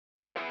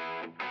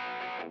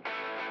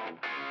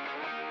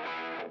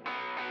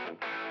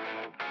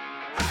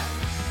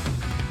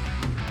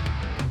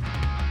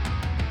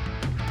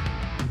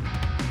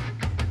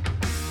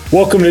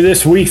Welcome to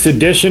this week's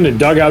edition of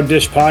Dugout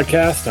Dish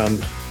Podcast.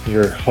 I'm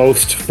your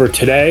host for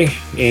today,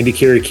 Andy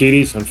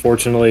Kirikides.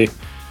 Unfortunately,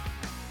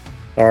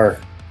 our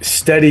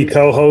steady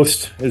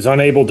co-host is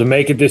unable to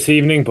make it this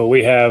evening, but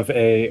we have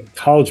a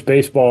college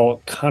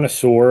baseball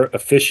connoisseur,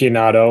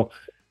 aficionado,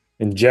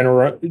 and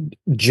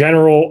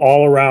general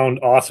all-around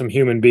awesome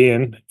human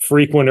being,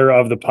 frequenter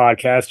of the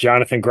podcast,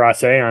 Jonathan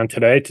Grasset, on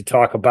today to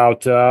talk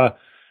about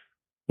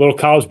little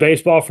college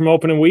baseball from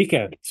opening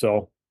weekend.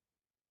 So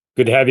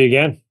good to have you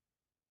again.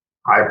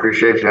 I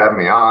appreciate you having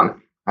me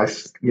on. I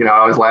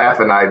was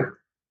laughing.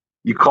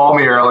 You called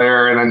me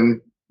earlier,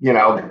 and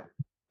then,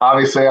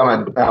 obviously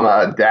I'm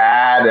a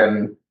dad,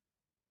 and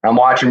I'm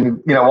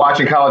watching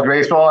college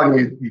baseball,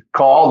 and you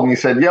called and you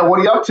said, "Yeah,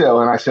 what are you up to?"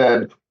 And I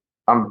said,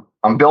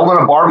 I'm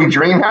building a Barbie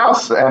dream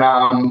house, and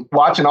I'm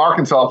watching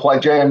Arkansas play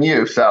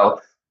JMU.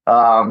 So,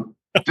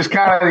 just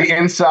kind of the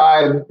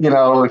inside,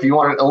 if you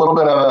want a little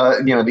bit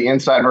of the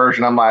inside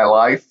version of my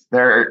life,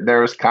 that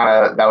was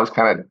kind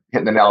of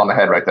hitting the nail on the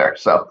head right there.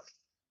 So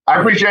I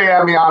appreciate you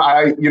having me on.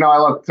 I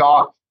love to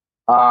talk.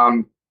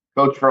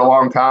 Coached for a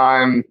long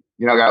time.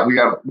 We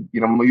got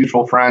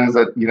mutual friends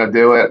that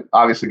do it.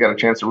 Obviously, got a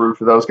chance to root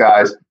for those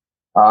guys.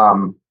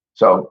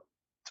 So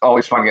it's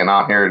always fun getting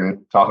on here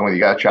and talking with you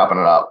guys, chopping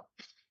it up.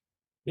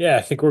 Yeah,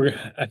 I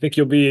think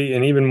you'll be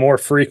an even more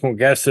frequent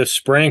guest this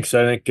spring.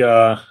 So I think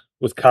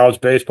with college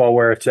baseball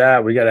where it's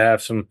at, we got to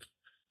have some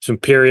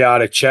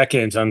periodic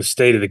check-ins on the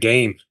state of the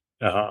game.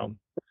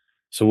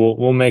 So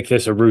we'll make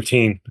this a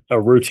routine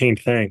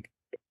thing.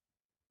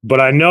 But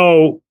I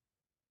know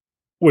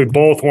we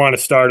both want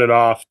to start it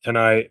off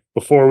tonight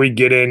before we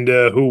get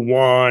into who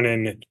won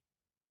and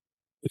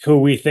who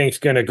we think's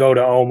going to go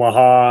to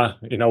Omaha.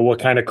 What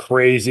kind of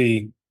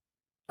crazy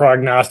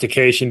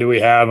prognostication do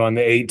we have on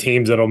the 8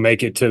 teams that'll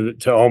make it to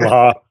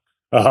Omaha?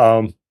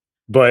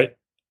 But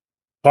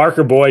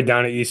Parker Boyd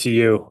down at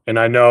ECU, and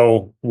I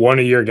know one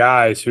of your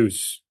guys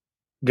who's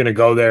going to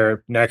go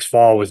there next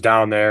fall was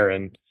down there,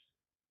 and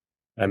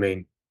I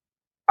mean,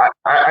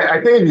 I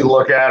think if you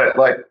look at it,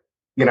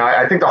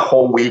 I think the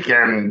whole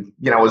weekend,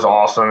 was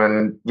awesome.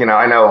 And,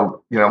 I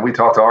know, we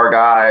talked to our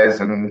guys,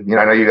 and,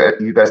 I know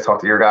you guys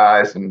talked to your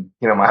guys, and,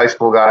 my high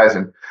school guys.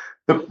 And,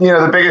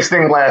 the biggest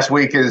thing last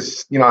week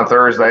is, on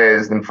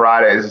Thursdays and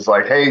Fridays is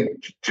like, hey,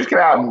 just get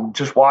out and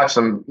just watch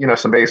some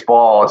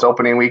baseball. It's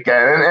opening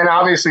weekend. And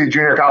obviously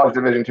junior college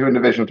Division II and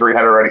Division III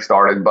had already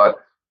started. But,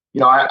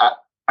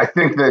 I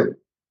think that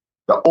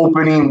the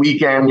opening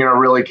weekend,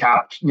 really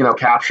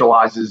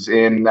capitalizes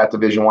in that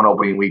Division I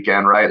opening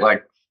weekend, right?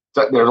 Like,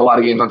 there's a lot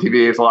of games on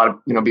TV. It's a lot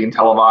of, being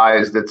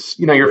televised. It's,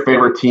 your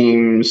favorite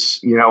teams,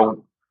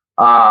 that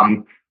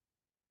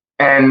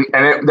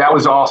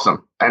was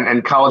awesome.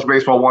 And college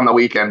baseball won the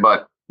weekend,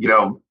 but,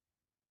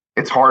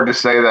 it's hard to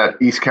say that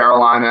East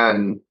Carolina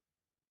and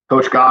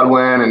Coach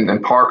Godwin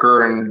and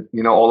Parker and,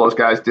 all those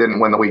guys didn't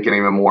win the weekend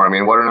even more. I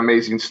mean, what an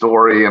amazing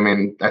story. I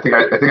mean, I think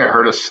I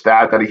heard a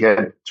stat that he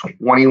had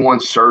 21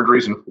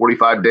 surgeries in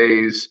 45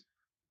 days.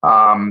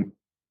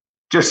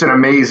 Just an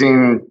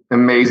amazing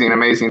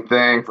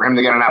thing for him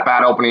to get an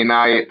at-bat opening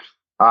night.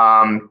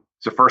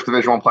 He's the first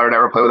Division I player to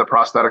ever play with a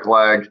prosthetic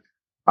leg.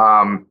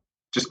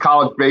 Just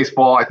college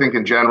baseball, I think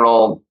in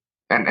general,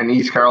 and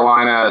East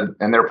Carolina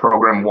and their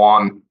program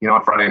won,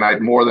 on Friday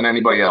night more than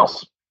anybody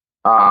else.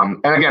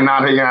 And again,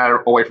 not taking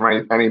that away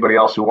from anybody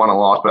else who won or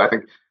lost, but I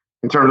think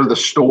in terms of the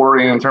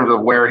story, in terms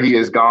of where he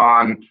has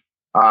gone,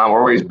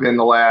 or where he's been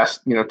the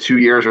last, 2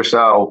 years or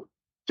so,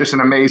 just an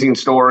amazing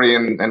story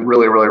and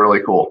really, really, really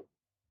cool.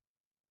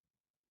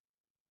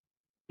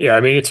 Yeah, I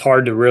mean, it's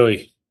hard to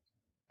really,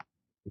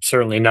 I'm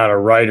certainly not a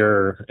writer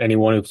or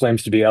anyone who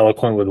claims to be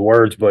eloquent with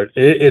words, but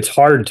it's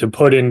hard to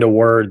put into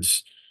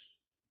words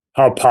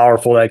how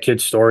powerful that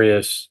kid's story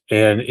is.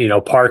 And,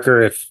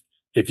 Parker, if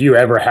you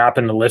ever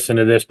happen to listen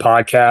to this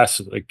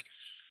podcast, like,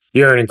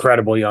 you're an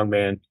incredible young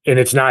man. And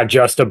it's not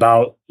just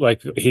about,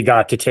 like, he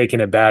got to take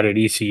an at bat at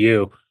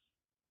ECU.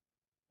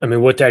 I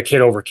mean, what that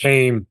kid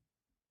overcame,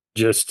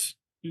 just,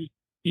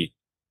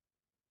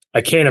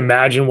 I can't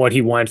imagine what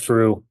he went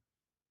through.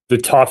 The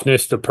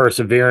toughness, the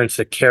perseverance,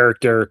 the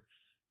character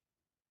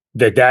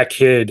that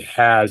kid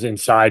has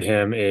inside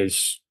him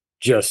is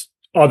just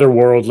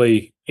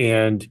otherworldly.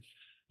 And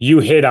you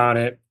hit on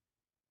it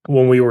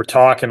when we were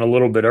talking a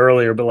little bit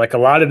earlier, but like, a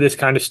lot of this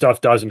kind of stuff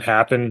doesn't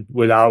happen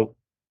without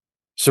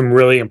some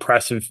really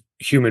impressive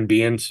human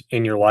beings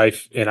in your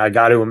life. And I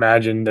got to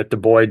imagine that the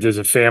Boyds as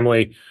a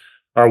family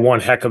are one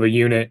heck of a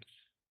unit.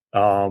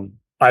 I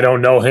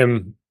don't know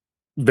him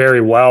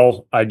very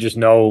well. I just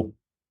know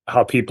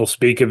how people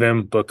speak of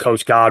him, but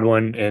Coach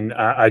Godwin, and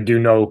I do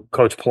know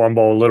Coach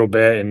Palumbo a little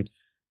bit. And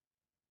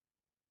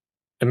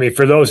I mean,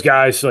 for those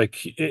guys, like,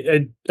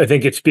 I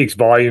think it speaks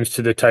volumes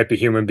to the type of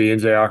human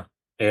beings they are.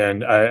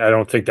 And I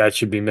don't think that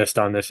should be missed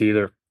on this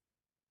either.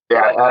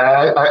 Yeah,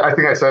 I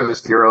think I said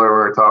this to you earlier when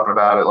we were talking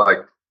about it. Like,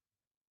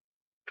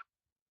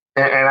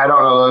 and I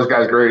don't know those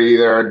guys great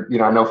either. You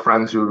know, I know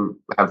friends who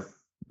have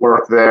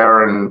worked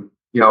there and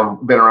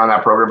been around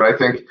that program, but I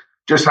think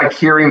just like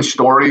hearing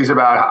stories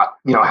about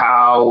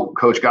how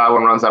Coach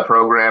Godwin runs that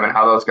program and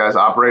how those guys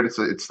operate,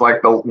 it's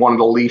like the one of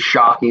the least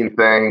shocking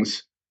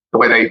things the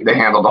way they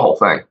handled the whole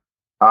thing,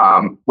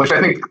 which I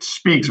think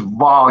speaks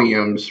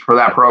volumes for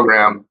that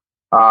program,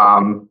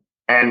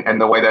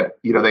 and the way that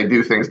they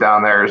do things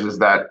down there is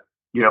that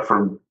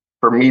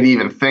for me to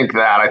even think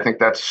that, I think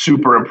that's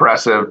super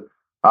impressive.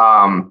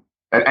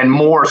 And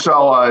more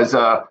so as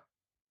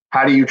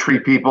how do you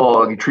treat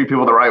people? You treat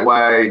people the right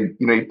way.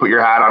 You put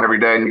your hat on every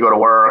day and you go to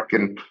work,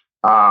 and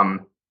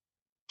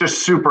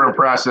just super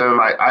impressive.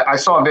 I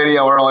saw a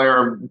video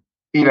earlier,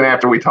 even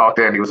after we talked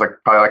to Andy, it was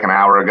probably like an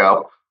hour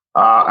ago.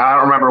 I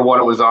don't remember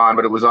what it was on,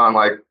 but it was on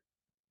like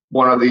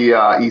one of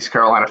the East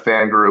Carolina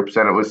fan groups,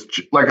 and it was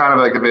like kind of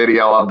like a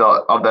video of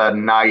the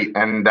night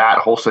and that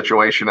whole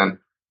situation. And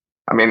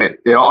I mean,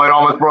 it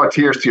almost brought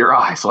tears to your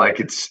eyes. Like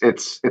it's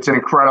an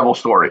incredible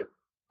story.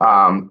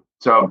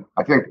 So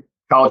I think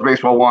college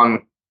baseball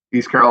won,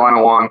 East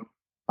Carolina won.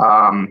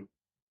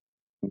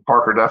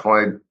 Parker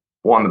definitely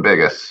won the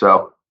biggest.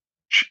 So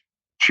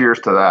cheers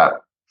to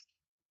that.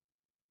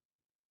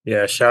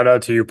 Yeah, shout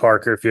out to you,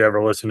 Parker. If you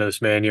ever listen to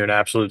this, man, you're an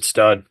absolute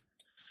stud.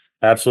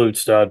 Absolute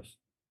stud.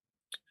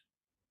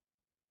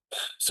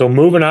 So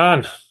moving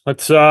on,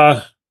 let's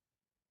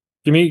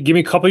give me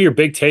a couple of your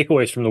big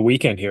takeaways from the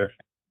weekend here.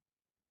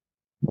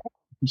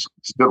 It's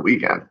a good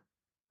weekend. It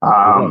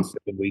was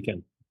a good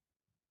weekend.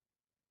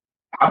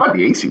 How about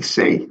the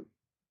ACC?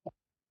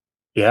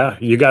 Yeah,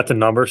 you got the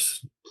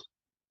numbers.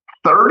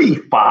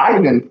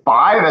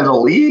 35-5 as a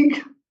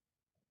league.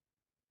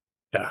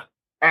 Yeah.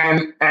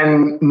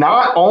 And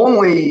not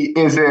only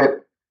is it,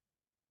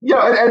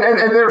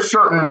 and there's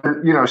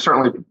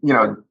certainly,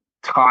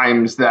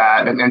 times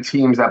that, and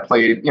teams that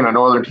played,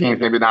 northern teams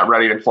maybe not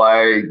ready to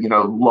play,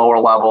 lower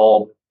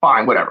level,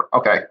 fine, whatever.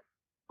 Okay.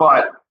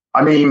 But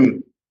I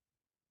mean,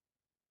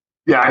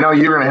 yeah, I know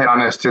you're going to hit on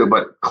this too,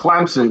 but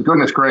Clemson,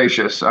 goodness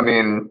gracious. I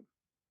mean,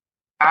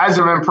 as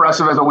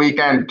impressive as a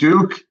weekend,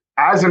 Duke,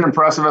 as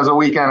impressive as a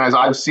weekend as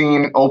I've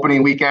seen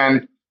opening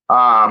weekend.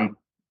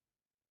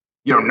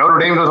 Notre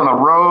Dame goes on the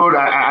road.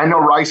 I know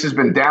Rice has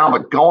been down,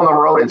 but go on the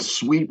road and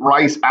sweep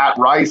Rice at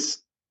Rice.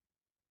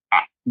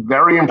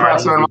 Very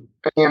impressive in my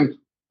opinion.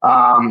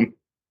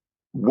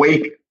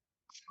 Wake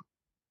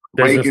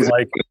is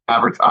like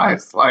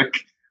advertised.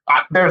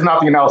 There's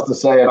nothing else to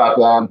say about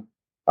them.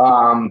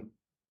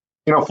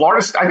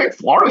 Florida. I think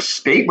Florida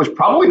State was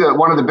probably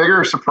one of the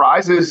bigger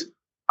surprises.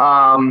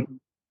 Not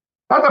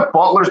that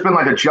Butler's been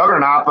like a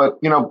juggernaut,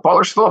 but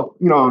Butler's still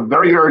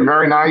very, very,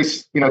 very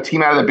nice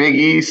team out of the Big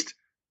East.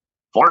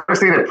 Florida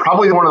State had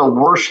probably one of the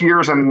worst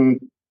years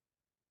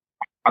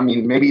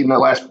maybe in the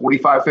last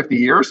 45, 50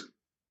 years.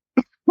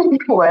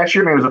 Last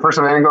year, it was the first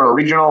time they didn't go to a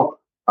regional.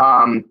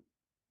 And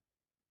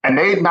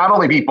they not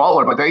only beat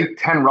Butler, but they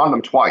 10-run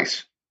them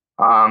twice.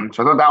 So I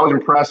thought that was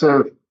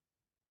impressive.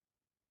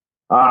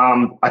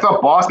 I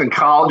thought Boston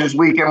College's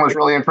weekend was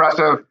really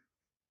impressive.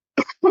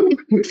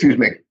 Excuse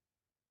me.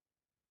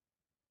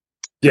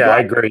 Yeah, I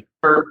agree.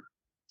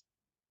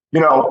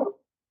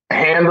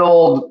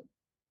 Handled.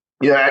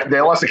 Yeah, they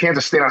lost to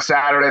Kansas State on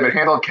Saturday, but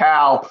handled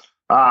Cal.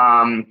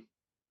 I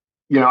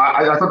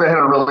thought they had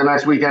a really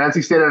nice weekend.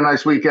 NC State had a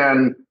nice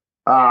weekend.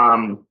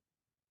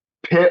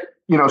 Pitt,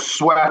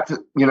 swept,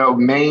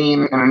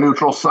 Maine in a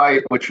neutral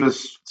site, which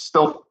was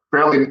still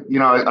fairly,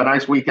 a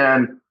nice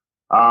weekend.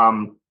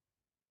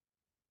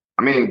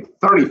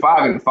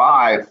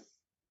 35-5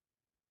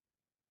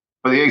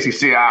 for the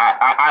ACC.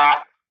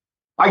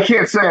 I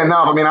can't say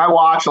enough. I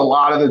watched a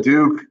lot of the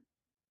Duke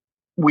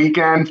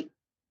weekend.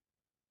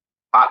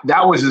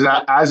 That was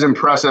as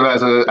impressive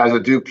as a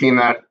Duke team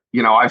that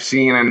I've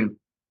seen, and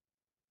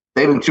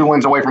they've been 2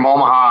 wins away from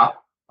Omaha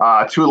 2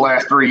 of the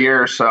last 3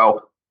 years.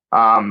 So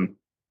they're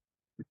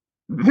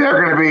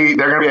going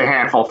to be a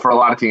handful for a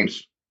lot of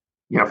teams.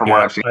 From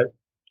what I've seen.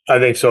 I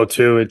think so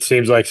too. It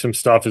seems like some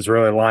stuff is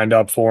really lined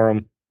up for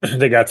them.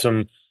 They got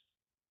some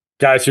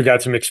guys who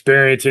got some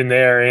experience in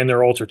there, and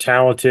they're ultra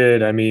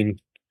talented.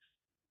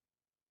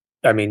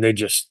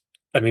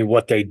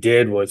 What they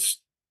did was.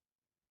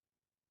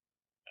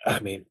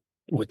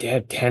 Would they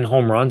have 10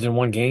 home runs in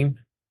one game?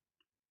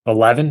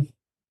 11?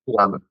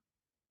 11.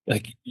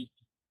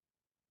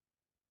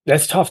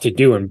 That's tough to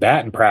do in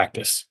batting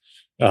practice.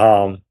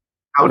 How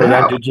for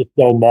them to just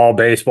go maul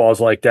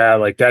baseballs like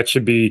that, that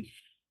should be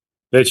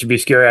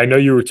scary. I know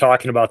you were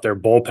talking about their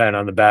bullpen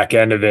on the back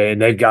end of it, and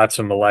they've got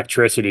some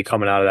electricity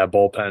coming out of that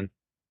bullpen.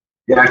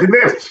 Yeah, I think they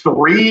have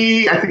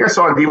 3. I think I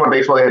saw in D1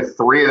 baseball they had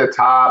 3 of the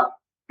top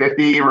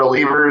 50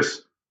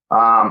 relievers.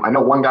 I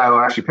know one guy who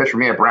actually pitched for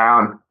me at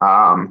Brown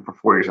for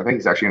 4 years. I think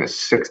he's actually in his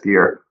 6th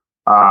year.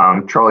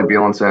 Charlie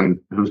Bielenson,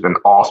 who's been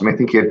awesome. I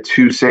think he had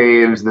 2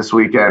 saves this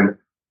weekend.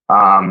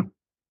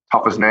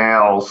 Tough as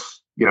nails.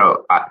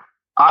 I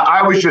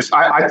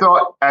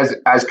thought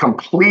as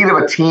complete of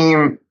a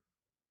team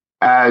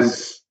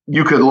as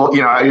you could look.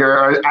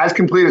 You're as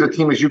complete as a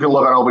team as you could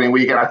look on opening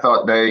weekend. I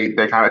thought they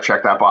kind of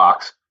checked that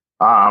box.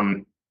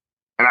 And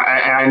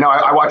and I know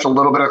I watch a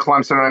little bit of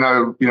Clemson. I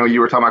know you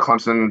were talking about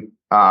Clemson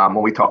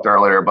when we talked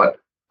earlier, but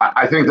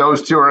I think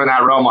those two are in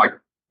that realm. Like,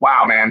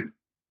 wow, man,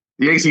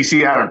 the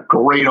ACC had a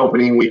great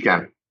opening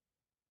weekend.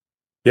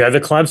 Yeah,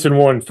 the Clemson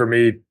one for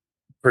me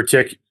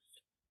partic-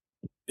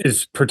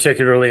 is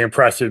particularly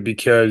impressive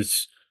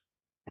because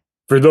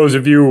for those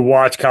of you who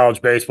watch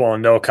college baseball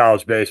and know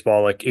college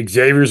baseball, like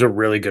Xavier's a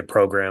really good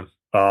program.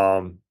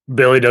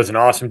 Billy does an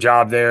awesome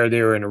job there.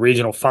 They were in a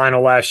regional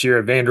final last year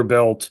at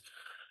Vanderbilt.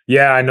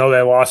 Yeah, I know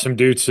they lost some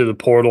dudes to the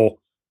portal.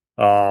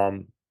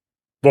 Um,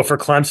 but for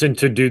Clemson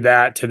to do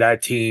that to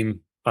that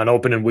team on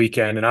opening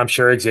weekend, and I'm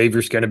sure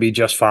Xavier's going to be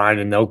just fine,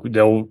 and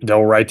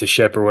they'll right the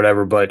ship or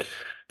whatever. But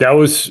that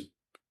was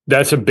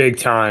that's a big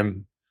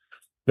time.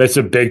 That's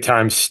a big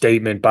time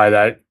statement by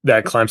that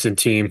Clemson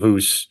team,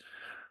 who's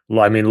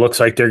I mean, looks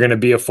like they're going to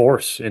be a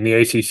force in the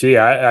ACC.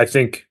 I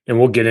think, and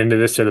we'll get into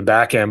this to the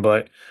back end,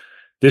 but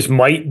this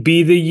might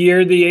be the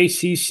year the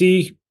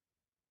ACC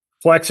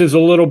flexes a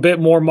little bit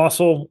more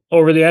muscle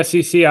over the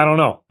SEC. I don't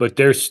know, but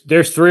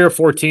there's three or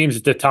four teams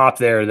at the top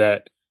there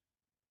that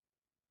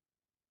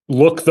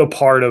look the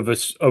part of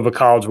a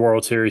College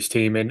World Series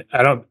team, and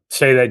I don't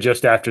say that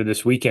just after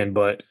this weekend,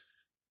 but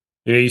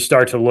you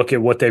start to look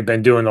at what they've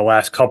been doing the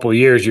last couple of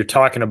years. You're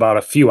talking about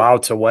a few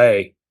outs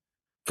away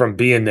from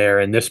being there,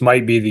 and this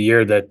might be the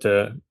year that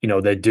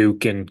that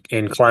Duke and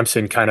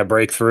Clemson kind of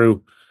break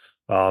through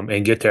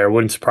and get there. It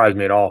wouldn't surprise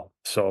me at all.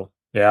 So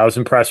yeah, I was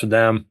impressed with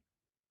them.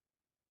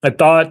 I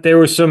thought there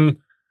were some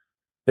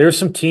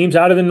teams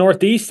out of the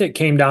Northeast that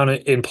came down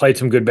and played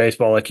some good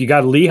baseball. Like you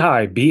got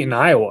Lehigh beating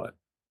Iowa.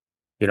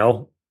 You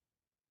know,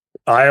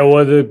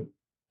 Iowa,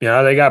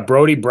 they got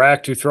Brody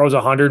Brecht who throws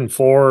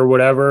 104 or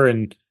whatever,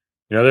 and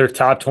they're a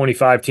top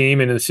 25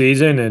 team in the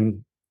season.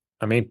 And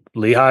I mean,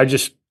 Lehigh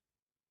just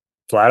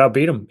flat out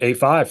beat them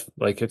 8-5.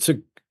 Like it's a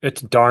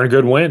darn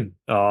good win.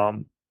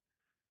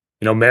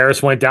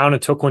 Marist went down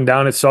and took one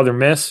down at Southern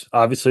Miss.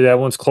 Obviously, that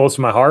one's close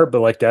to my heart,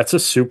 but like that's a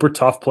super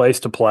tough place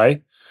to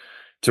play.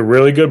 It's a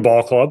really good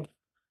ball club.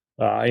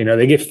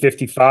 They get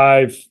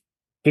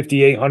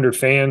 5,800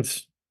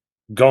 fans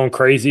going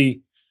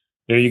crazy.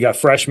 You got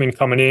freshmen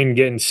coming in,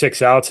 getting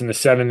 6 outs in the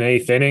 7th and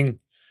 8th inning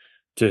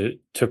to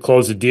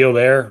close the deal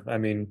there. I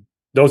mean,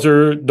 those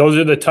are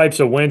the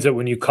types of wins that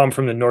when you come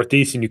from the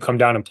Northeast and you come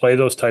down and play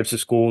those types of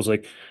schools,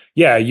 like,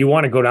 yeah, you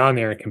want to go down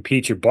there and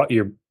compete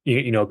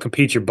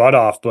compete your butt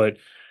off. But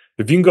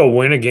if you can go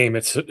win a game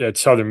at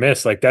Southern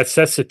Miss, like that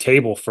sets the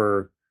table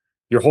for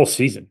your whole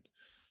season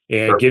and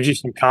it Sure. gives you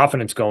some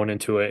confidence going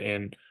into it.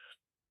 And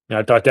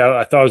I thought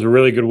it was a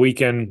really good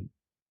weekend,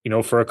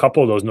 for a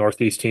couple of those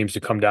Northeast teams to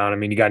come down. I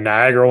mean, you got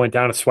Niagara went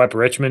down and swept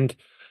Richmond.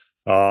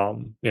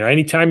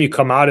 Anytime you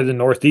come out of the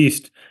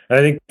Northeast, and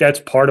I think that's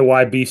part of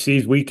why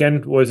BC's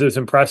weekend was as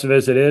impressive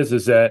as it is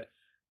that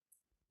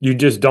you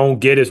just don't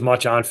get as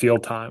much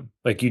on-field time.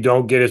 Like you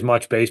don't get as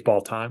much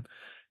baseball time.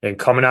 And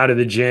coming out of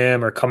the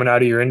gym or coming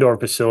out of your indoor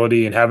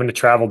facility and having to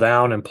travel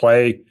down and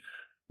play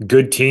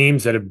good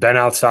teams that have been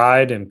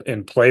outside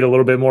and played a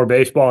little bit more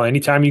baseball.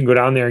 Anytime you can go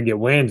down there and get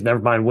wins, never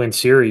mind win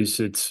series,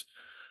 it's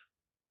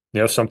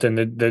something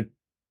that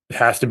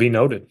has to be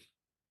noted.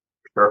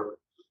 Sure.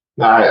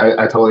 No,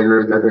 I totally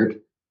agree with you. I think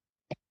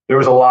there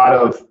was a lot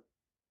of,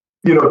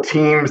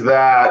 teams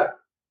that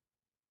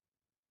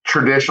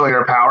traditionally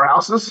are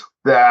powerhouses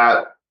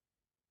that,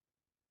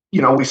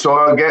 we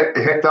saw get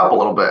hicked up a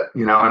little bit,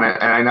 and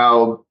I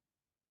know,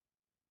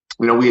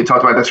 we had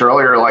talked about this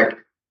earlier. Like,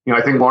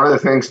 I think one of the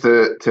things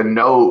to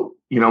note,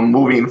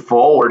 moving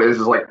forward is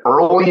like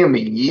early in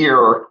the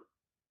year,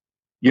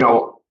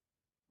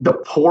 the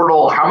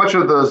portal, how much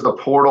of does the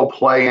portal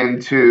play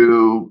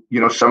into,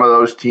 some of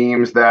those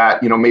teams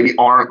that, maybe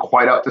aren't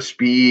quite up to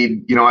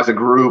speed, as a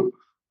group,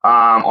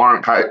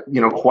 aren't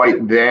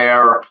quite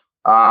there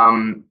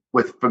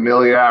with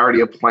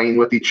familiarity of playing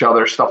with each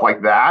other, stuff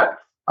like that.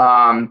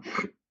 And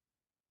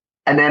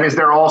then is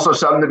there also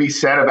something to be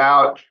said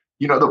about,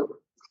 the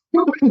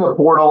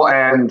portal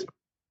and,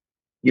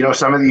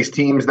 some of these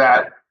teams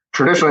that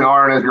traditionally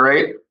aren't as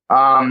great,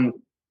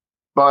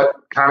 but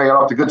kind of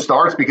got off to good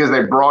starts because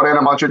they brought in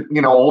a bunch of,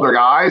 older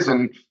guys.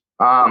 And,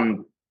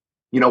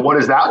 what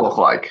does that look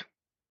like?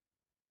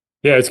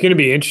 Yeah, it's going to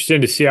be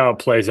interesting to see how it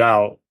plays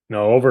out.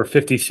 Over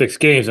 56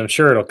 games, I'm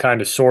sure it'll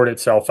kind of sort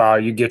itself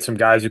out. You get some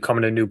guys who come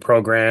into new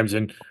programs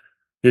and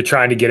you're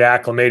trying to get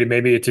acclimated.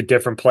 Maybe it's a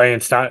different playing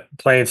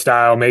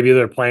style. Maybe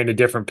they're playing a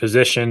different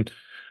position,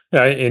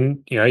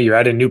 and you're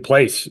at a new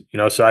place.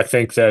 So I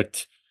think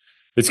that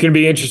it's going to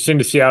be interesting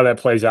to see how that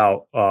plays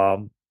out.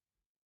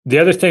 The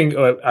other thing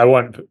I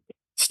want to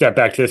step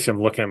back to this.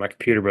 I'm looking at my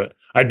computer, but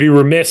I'd be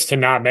remiss to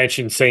not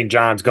mention St.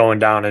 John's going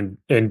down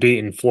and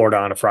beating Florida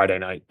on a Friday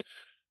night.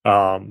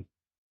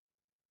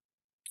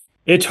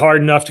 It's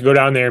hard enough to go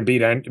down there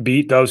and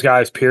beat those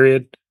guys,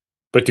 period.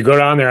 But to go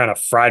down there on a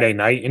Friday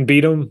night and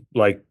beat them,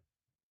 like,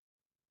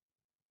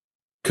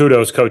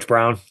 kudos, Coach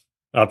Brown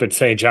up at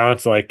St.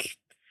 John's. Like,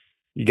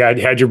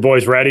 had your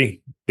boys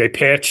ready. They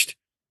pitched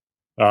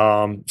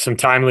some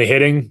timely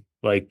hitting.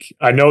 Like,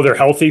 I know they're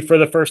healthy for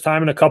the first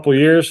time in a couple of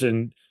years,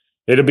 and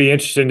it'll be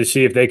interesting to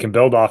see if they can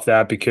build off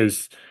that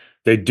because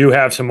they do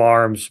have some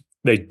arms.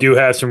 They do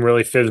have some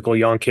really physical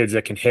young kids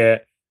that can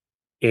hit.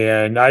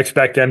 And I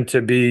expect them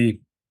to be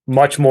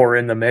much more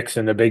in the mix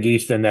in the Big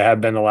East than they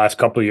have been the last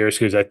couple of years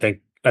because I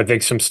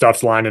think some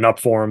stuff's lining up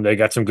for them. They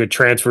got some good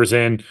transfers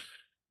in,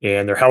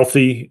 and they're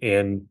healthy,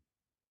 and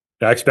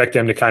I expect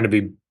them to kind of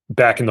be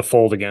back in the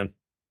fold again.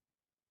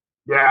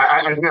 Yeah,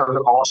 I think that was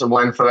an awesome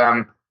win for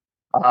them.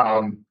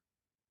 Um,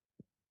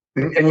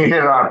 and you hit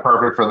it on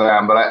perfect for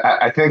them. But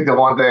I think the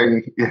one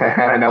thing,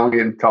 yeah, and I know we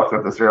didn't talk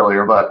about this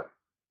earlier, but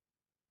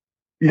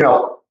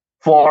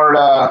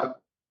Florida,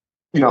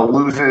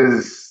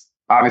 loses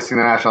obviously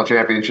the national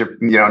championship,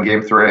 in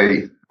game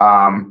three.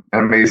 An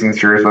amazing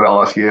series with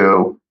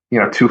LSU,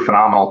 two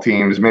phenomenal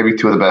teams, maybe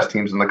two of the best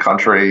teams in the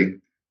country,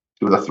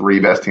 two of the three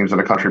best teams in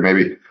the country,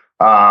 maybe.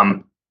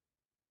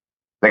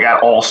 They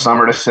got all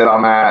summer to sit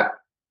on that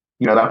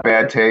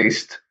bad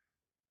taste.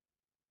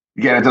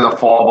 You get into the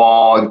fall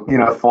ball,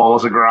 fall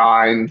is a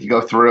grind. You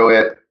go through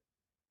it.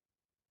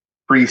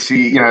 You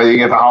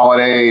get the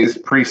holidays,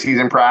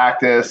 preseason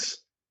practice,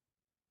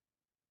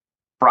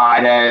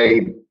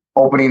 Friday,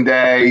 opening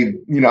day,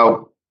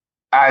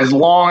 as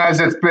long as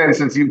it's been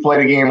since you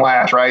played a game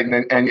last, right?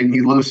 And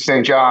you lose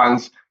St.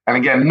 John's. And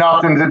again,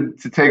 nothing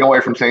to take away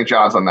from St.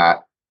 John's on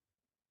that.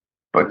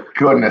 But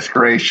goodness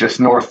gracious,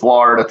 North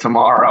Florida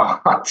tomorrow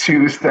on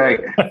Tuesday.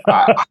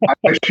 I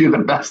wish you the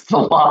best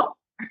of luck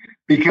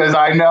because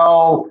I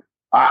know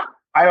I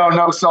don't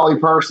know Sully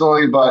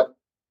personally, but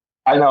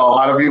I know a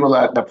lot of people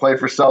that played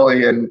for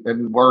Sully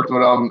and worked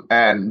with him.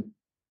 And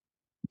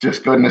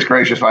just goodness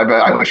gracious,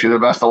 I wish you the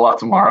best of luck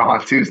tomorrow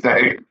on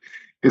Tuesday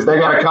because they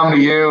got to come to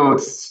you.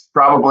 It's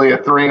probably a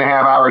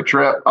 3.5-hour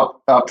trip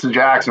up to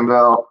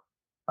Jacksonville.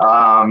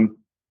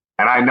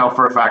 And I know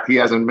for a fact he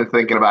hasn't been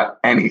thinking about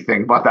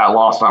anything but that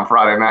loss on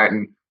Friday night.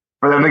 And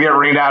for them to get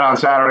rained out on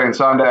Saturday and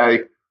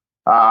Sunday,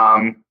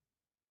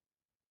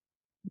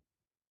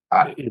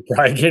 You're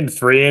probably getting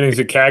 3 innings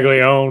of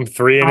Caglione,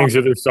 3 innings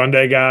of their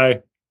Sunday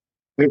guy,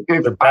 if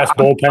their best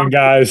bullpen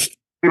guys.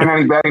 giving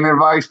any betting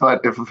advice,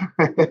 but if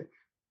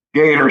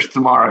Gators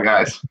tomorrow,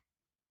 guys.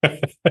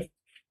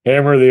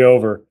 Hammer the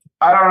over.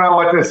 I don't know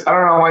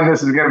when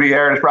this is going to be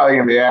aired. It's probably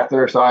going to be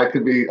after, so I'll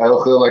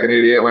feel like an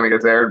idiot when it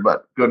gets aired.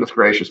 But goodness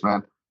gracious,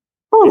 man.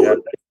 Whew. Yeah,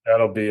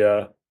 that'll be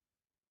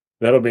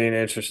an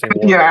interesting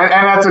one. Yeah,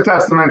 and that's a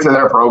testament to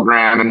their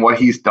program and what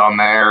he's done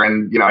there.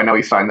 And I know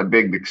he signed the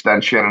big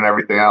extension and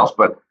everything else,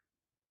 but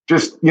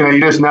just you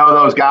just know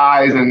those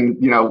guys, and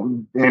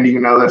Andy,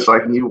 this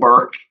like you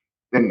work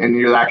and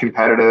you're that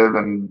competitive,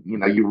 and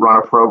you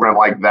run a program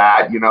like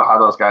that. You know how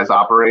those guys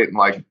operate, and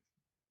like.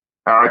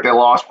 All right, they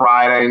lost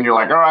Friday, and you're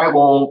like, all right,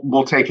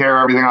 we'll take care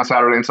of everything on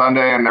Saturday and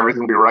Sunday, and everything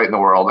will be right in the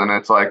world. And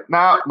it's like,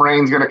 nah,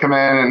 rain's going to come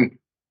in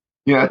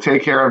and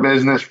take care of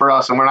business for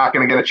us, and we're not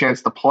going to get a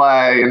chance to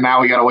play. And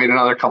now we got to wait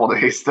another couple of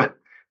days to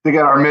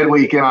get our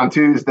midweek in on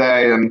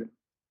Tuesday. And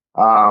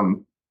I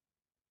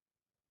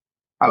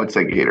would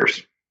say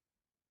Gators.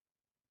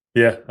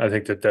 Yeah, I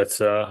think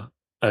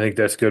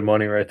that's good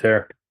money right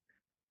there.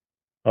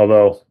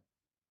 Although.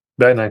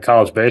 Betting on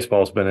college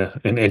baseball has been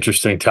an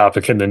interesting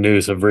topic in the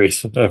news of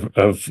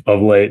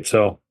late.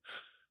 So,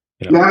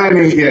 give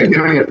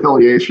any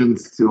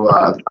affiliations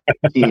to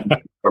team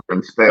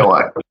and stay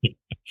away.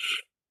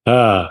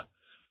 You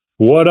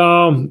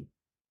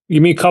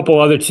mean a couple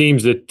other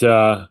teams that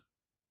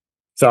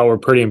thought were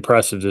pretty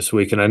impressive this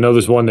week, and I know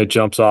there's one that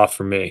jumps off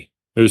for me.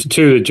 There's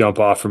two that jump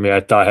off for me. I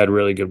thought had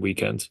really good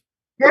weekends.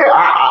 Yeah,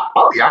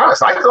 I'll be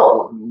honest. I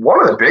thought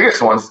one of the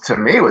biggest ones to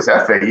me was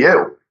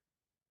FAU.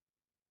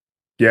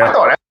 Yeah, I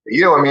thought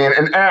FAU. I mean,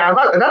 and I'm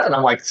not that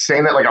I'm like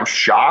saying that like I'm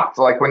shocked.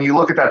 Like when you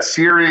look at that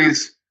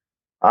series,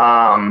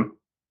 and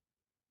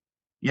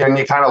you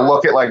kind of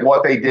look at like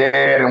what they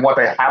did and what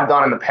they have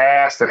done in the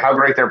past and how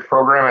great their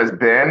program has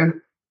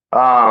been.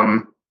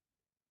 I'm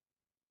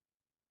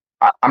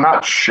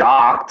not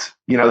shocked.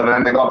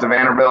 Then they go up to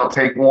Vanderbilt,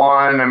 take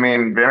one. I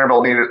mean,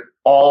 Vanderbilt needed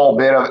all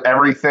bit of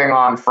everything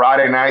on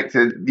Friday night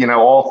to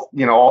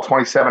all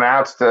 27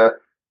 outs to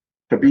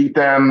beat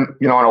them,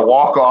 on a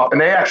walk-off.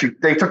 And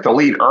they took the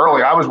lead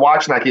early. I was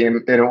watching that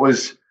game, and it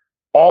was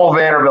all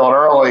Vanderbilt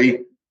early.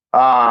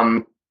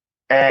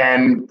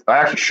 And I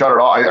actually shut it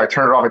off. I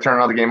turned it off. I turned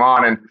another game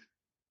on. And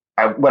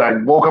when I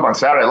woke up on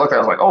Saturday, I looked at it,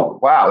 I was like, oh,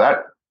 wow,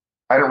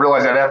 I didn't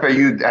realize that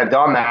FAU had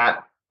done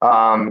that.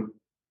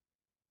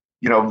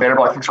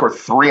 Vanderbilt, I think, scored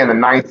 3 in the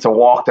ninth to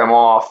walk them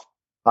off.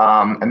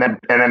 And then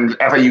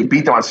FAU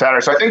beat them on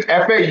Saturday. So I think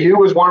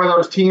FAU is one of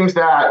those teams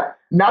that,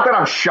 not that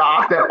I'm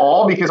shocked at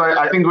all, because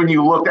I think when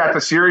you looked at the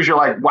series, you're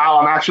like, wow,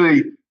 I'm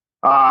actually,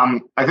 I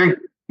think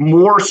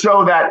more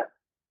so that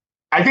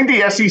I think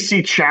the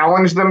SEC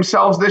challenged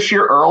themselves this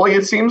year early,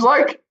 it seems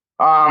like,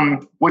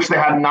 which they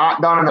have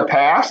not done in the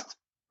past,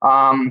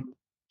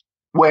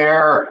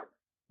 where,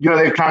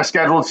 they've kind of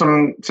scheduled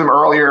some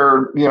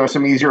earlier,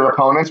 some easier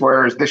opponents,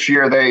 whereas this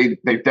year they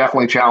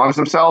definitely challenged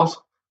themselves.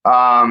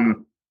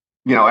 FAU,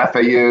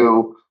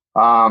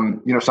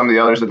 some of the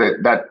others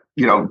that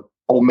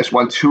Ole Miss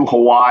went to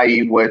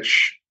Hawaii,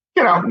 which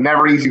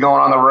never easy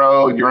going on the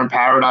road. You're in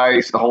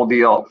paradise, the whole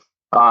deal.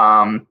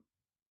 Um,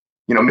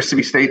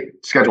 Mississippi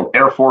State scheduled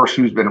Air Force,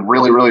 who's been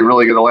really, really,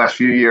 really good the last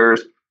few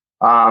years.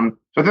 So I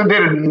think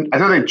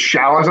they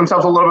challenged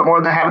themselves a little bit more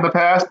than they have in the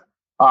past.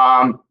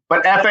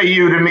 But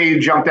FAU to me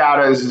jumped out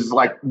as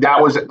like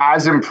that was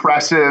as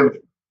impressive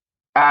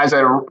as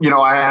I know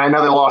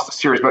they lost the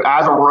series, but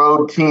as a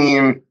road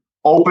team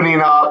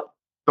opening up,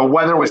 the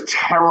weather was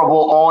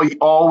terrible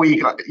all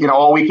week,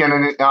 all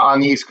weekend on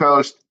the East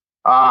Coast.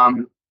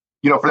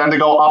 For them to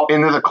go up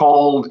into the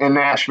cold in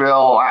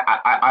Nashville,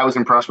 I was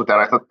impressed with that.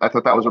 I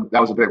thought that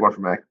was a big one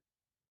for me.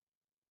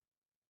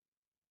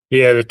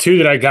 Yeah, the two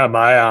that I got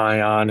my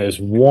eye on is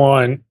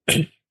one,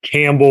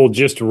 Campbell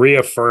just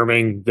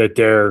reaffirming that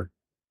they're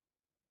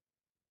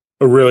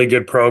a really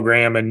good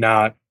program and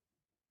not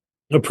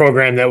a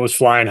program that was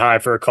flying high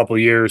for a couple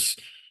of years.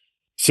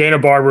 Santa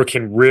Barbara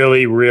can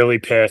really, really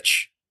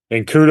pitch.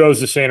 And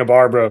kudos to Santa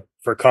Barbara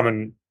for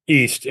coming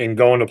east and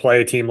going to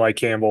play a team like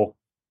Campbell.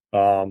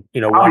 One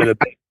of the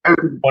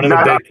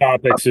Not big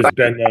topics has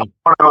been the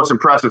one of the most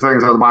impressive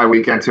things of my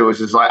weekend too is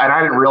just like, and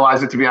I didn't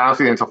realize it to be honest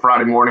with you until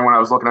Friday morning when I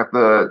was looking at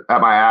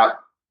my app.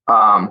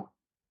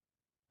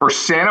 For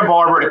Santa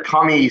Barbara to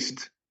come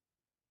east,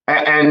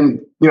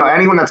 and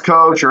anyone that's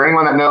coached or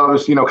anyone that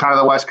knows kind of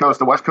the West Coast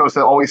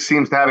that always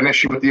seems to have an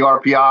issue with the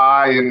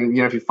RPI, and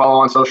if you follow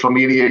on social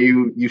media,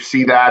 you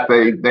see that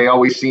they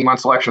always seem on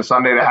Selection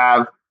Sunday to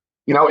have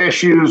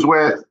issues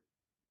with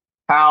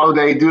how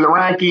they do the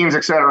rankings,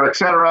 et cetera, et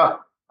cetera.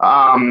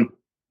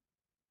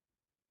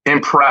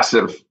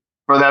 Impressive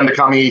for them to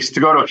come east to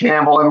go to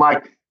Campbell, and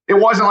like it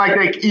wasn't like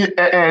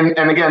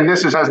and again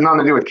this has nothing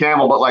to do with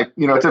Campbell, but like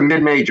it's a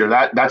mid-major.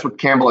 That's what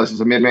Campbell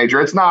is a mid-major.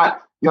 It's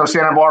not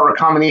Santa Barbara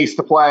coming east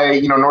to play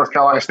North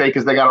Carolina State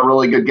because they got a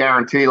really good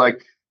guarantee.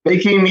 Like they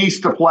came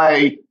east to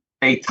play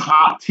a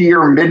top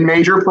tier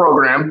mid-major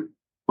program,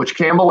 which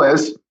Campbell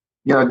is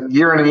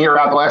year in and year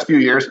out the last few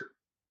years,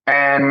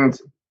 and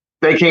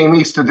they came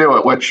east to do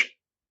it, which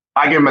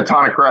I give them a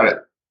ton of credit.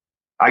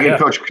 I give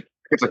Coach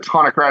gets a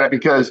ton of credit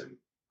because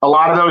a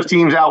lot of those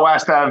teams out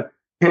west have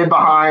hid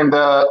behind it's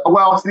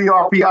the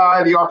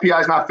RPI. The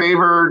RPI is not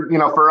favored,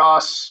 for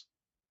us,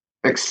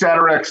 et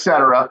cetera, et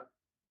cetera.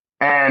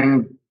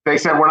 And they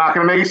said we're not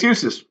going to make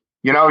excuses.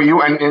 And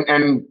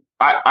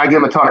I give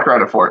them a ton of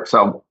credit for it.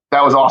 So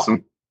that was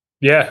awesome.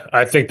 Yeah,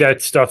 I think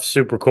that stuff's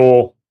super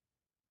cool.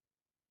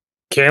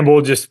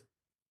 Campbell just,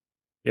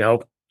 they're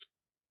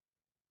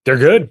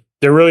good.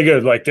 They're really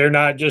good. Like they're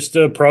not just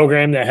a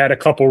program that had a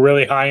couple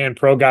really high-end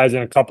pro guys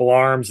and a couple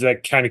arms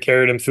that kind of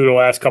carried them through the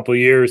last couple of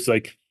years.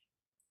 Like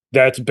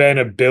that's been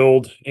a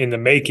build in the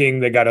making.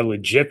 They got a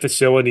legit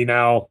facility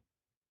now,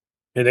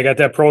 and they got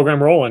that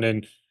program rolling.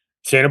 And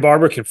Santa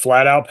Barbara can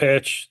flat out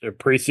pitch. They're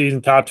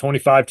preseason top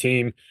 25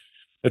 team.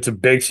 It's a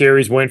big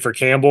series win for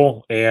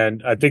Campbell.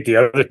 And I think the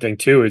other thing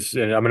too is,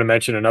 and I'm going to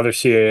mention another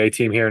CAA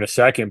team here in a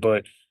second,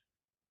 but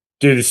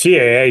dude, the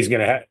CAA is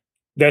going to have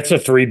that's a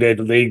 3-bid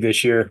league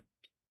this year.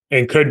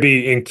 And could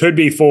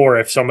be 4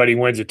 if somebody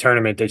wins a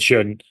tournament that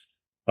shouldn't.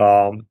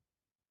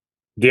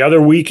 The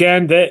other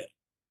weekend that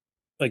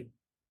like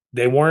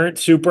they weren't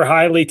super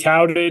highly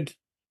touted,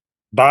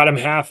 bottom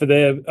half of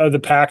the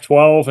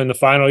Pac-12 and the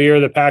final year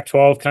of the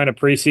Pac-12 kind of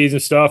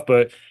preseason stuff,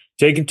 but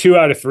taking 2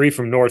 out of 3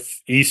 from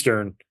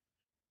Northeastern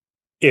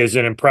is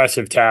an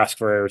impressive task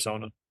for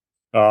Arizona.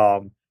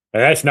 And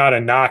that's not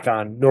a knock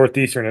on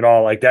Northeastern at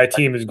all. Like that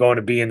team is going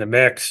to be in the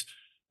mix.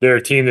 They're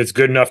a team that's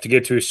good enough to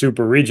get to a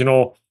super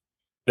regional.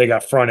 They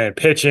got front end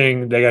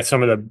pitching. They got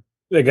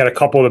a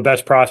couple of the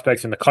best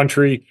prospects in the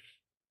country.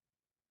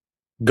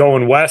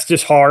 Going west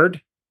is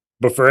hard,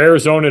 but for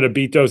Arizona to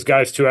beat those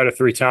guys 2 out of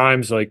 3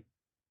 times, like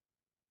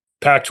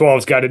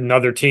Pac-12's got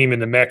another team in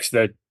the mix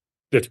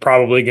that's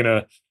probably going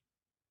to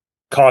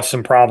cause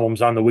some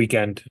problems on the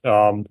weekend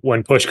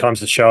when push comes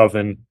to shove.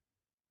 And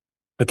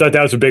I thought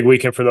that was a big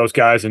weekend for those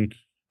guys, and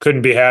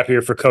couldn't be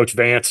happier for Coach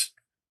Vance.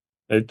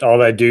 All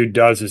that dude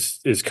does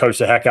is coach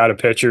the heck out of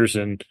pitchers,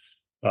 and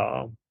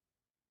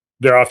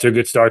they're off to a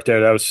good start there.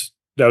 That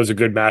was a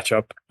good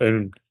matchup.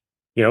 And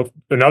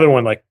another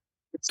one like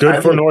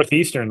good for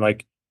Northeastern.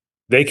 Like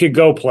they could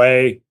go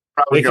play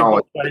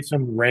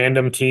some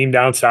random team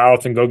down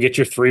south and go get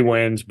your 3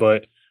 wins,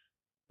 but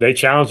they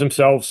challenge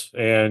themselves,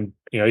 and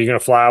you're gonna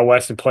fly out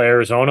west and play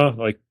Arizona.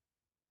 Like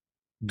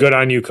good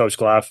on you, Coach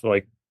Glaff.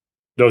 Like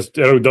those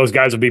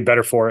guys will be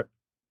better for it.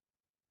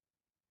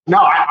 No,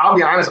 I'll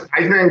be honest.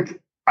 I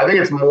think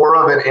it's more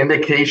of an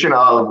indication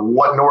of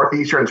what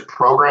Northeastern's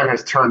program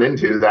has turned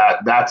into.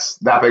 That's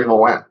that big of a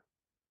win.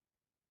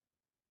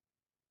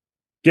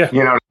 Yeah,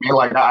 what I mean.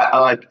 Like I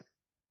like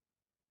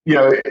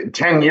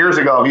 10 years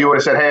ago, if you would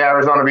have said, "Hey,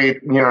 Arizona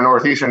beat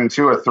Northeastern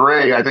 2 or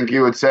 3," I think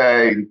you would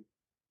say,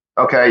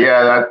 "Okay,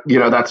 yeah,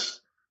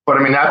 that's." But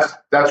I mean,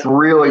 that's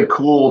really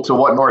cool to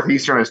what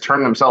Northeastern has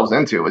turned themselves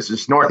into. It's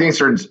just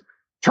Northeastern's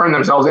turned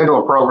themselves into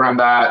a program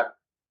that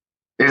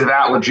is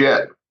that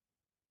legit.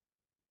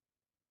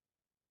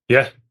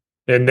 Yeah,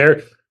 and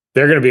they're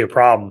going to be a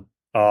problem.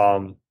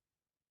 And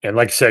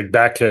like I said,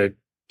 back to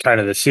kind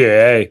of the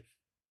CAA,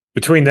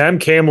 between them,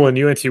 Campbell, and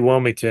UNC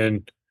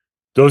Wilmington,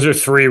 those are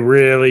three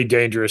really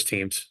dangerous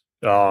teams.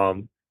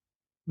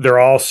 They're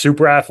all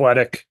super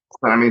athletic.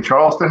 I mean,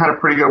 Charleston had a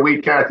pretty good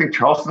weekend. I think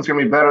Charleston's going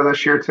to be better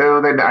this year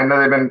too. I know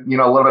they've been,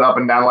 a little bit up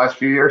and down the last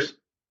few years.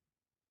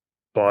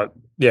 But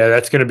yeah,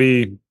 it's gonna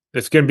be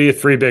a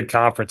three big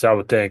conference, I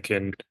would think.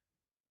 And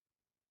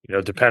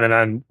depending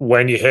on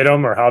when you hit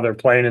them or how they're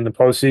playing in the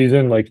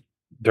postseason, like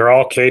they're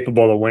all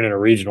capable of winning a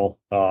regional.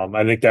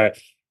 I think that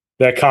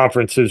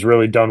conference has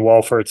really done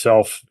well for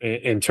itself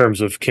in terms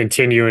of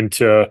continuing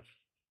to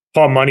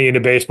pump money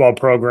into baseball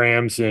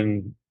programs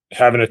and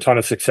having a ton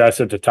of success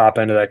at the top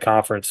end of that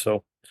conference.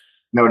 So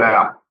No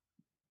doubt.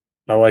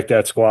 I like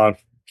that squad.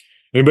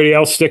 Anybody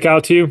else stick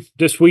out to you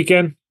this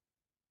weekend?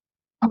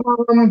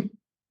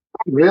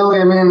 Really,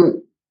 I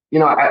mean,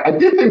 I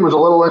did think it was a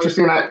little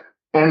interesting.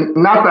 And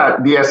not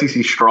that the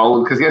SEC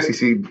struggled, because the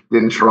SEC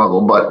didn't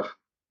struggle, but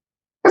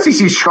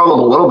SEC struggled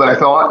a little bit, I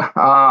thought.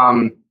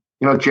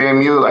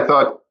 JMU, I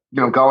thought,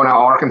 going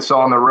out Arkansas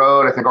on the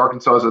road. I think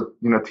Arkansas is a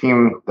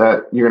team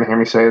that you're going to hear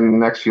me say in the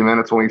next few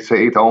minutes when we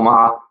say to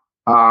Omaha.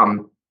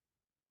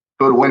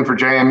 Good win for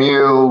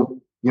JMU.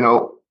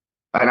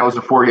 I know it's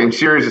a 4-game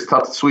series. It's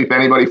tough to sweep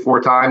anybody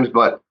 4 times,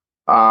 but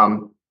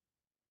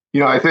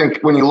I think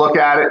when you look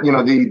at it,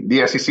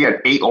 the SEC had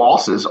 8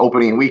 losses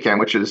opening weekend,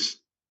 which is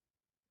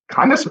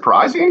kind of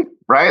surprising,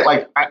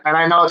 right? And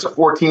I know it's a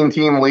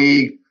 14-team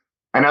league.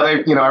 I know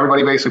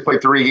everybody basically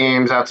played 3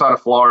 games outside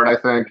of Florida,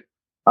 I think.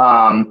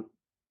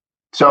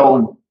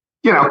 So,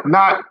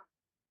 not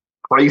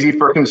crazy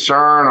for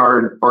concern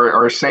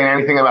or saying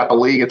anything about the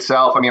league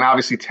itself. I mean,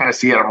 obviously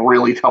Tennessee had a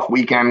really tough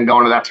weekend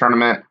going to that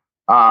tournament.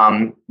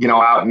 Out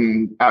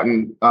in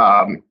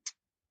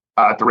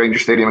at the Ranger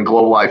Stadium in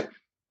Globe Life.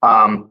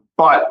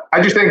 But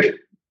I just think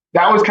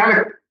that was kind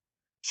of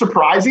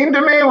surprising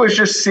to me. It was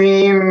just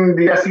seeing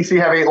the SEC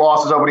have 8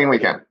 losses opening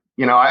weekend.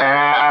 And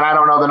I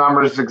don't know the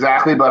numbers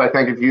exactly, but I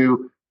think if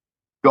you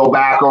go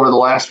back over the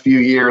last few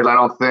years, I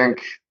don't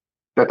think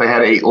that they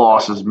had 8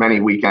 losses many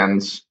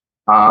weekends,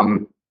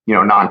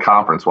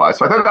 non-conference wise.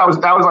 So I think that was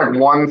like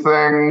one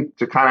thing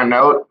to kind of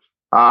note.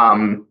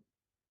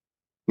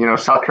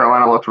 South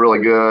Carolina looked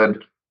really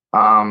good.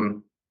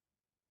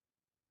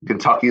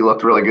 Kentucky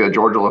looked really good.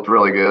 Georgia looked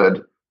really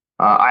good.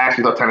 I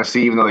actually thought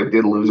Tennessee, even though they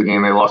did lose a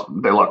game, they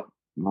looked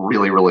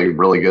really, really,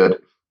 really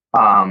good.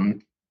 So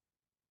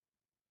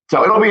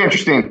it'll be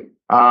interesting.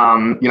 The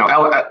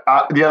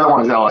other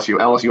one is LSU.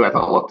 LSU, I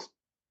thought, looked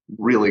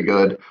really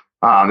good.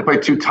 They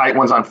played 2 tight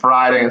ones on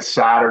Friday and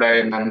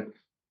Saturday, and then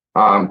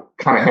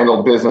kind of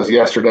handled business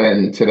yesterday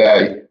and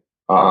today.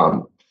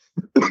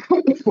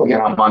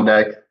 Again on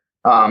Monday.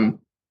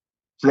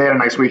 So they had a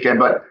nice weekend,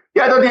 but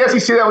yeah, I thought the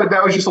SEC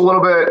that was just a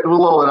little bit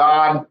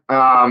odd.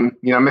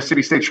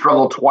 Mississippi State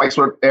struggled twice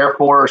with Air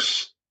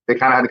Force. They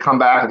kind of had to come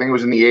back. I think it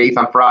was in the 8th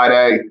on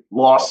Friday,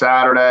 lost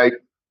Saturday,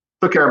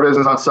 took care of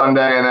business on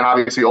Sunday, and then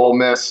obviously Ole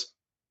Miss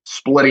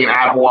splitting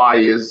at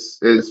Hawaii is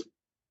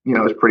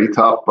pretty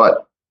tough.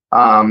 But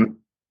they're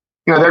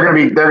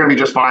gonna be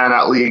just fine in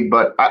that league.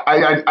 But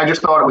I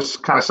just thought it was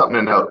kind of something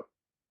to note.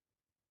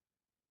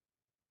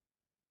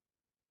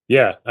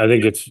 Yeah, I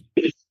think it's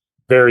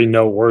very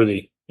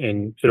noteworthy.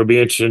 And it'll be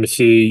interesting to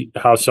see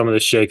how some of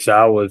this shakes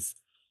out with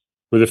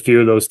a few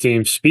of those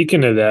teams.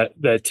 Speaking of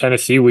that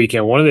Tennessee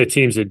weekend, one of the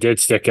teams that did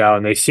stick out,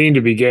 and they seem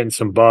to be getting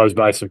some buzz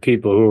by some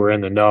people who are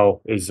in the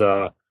know, is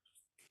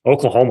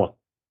Oklahoma.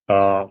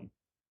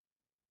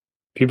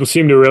 People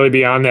seem to really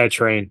be on that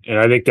train, and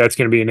I think that's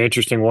going to be an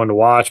interesting one to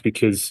watch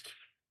because,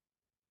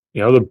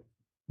 the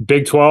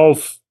Big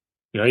 12,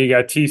 you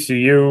got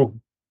TCU,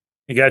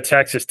 you got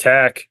Texas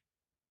Tech,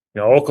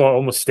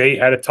 Oklahoma State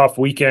had a tough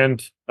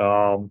weekend.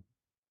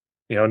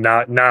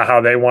 Not how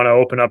they want to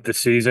open up the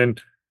season.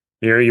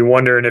 You're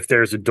wondering if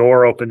there's a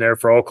door open there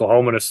for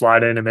Oklahoma to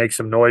slide in and make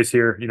some noise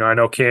here. I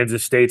know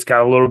Kansas State's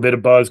got a little bit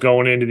of buzz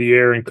going into the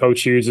year, and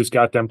Coach Hughes has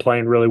got them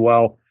playing really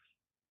well.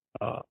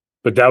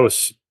 But that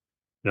was,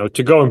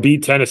 to go and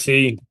beat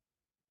Tennessee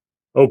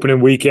opening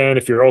weekend,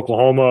 if you're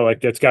Oklahoma, like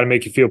that's got to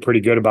make you feel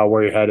pretty good about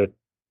where you're headed.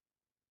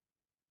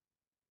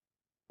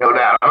 No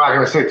doubt. I'm not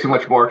going to say too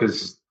much more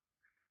because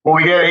when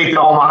we get 8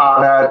 to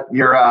Omaha, that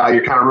you're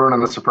kind of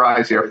ruining the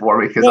surprise here for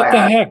me. Because what the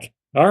heck?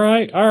 All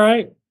right.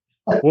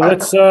 Well,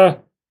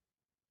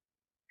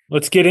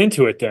 let's get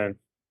into it then.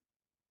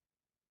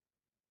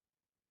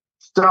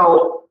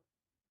 So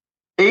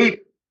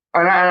 8,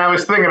 and I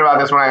was thinking about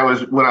this when I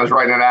was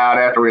writing it out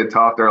after we had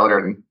talked earlier.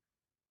 And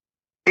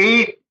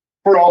 8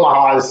 for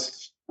Omaha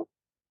is,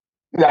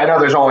 I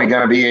know there's only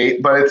going to be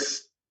 8, but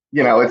it's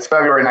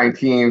February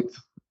 19th.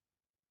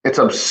 It's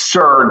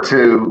absurd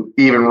to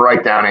even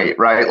write down 8,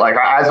 right? Like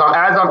as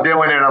I'm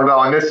doing it, I'm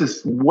going, this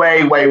is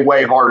way, way,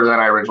 way harder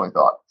than I originally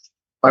thought.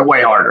 Like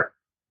way harder.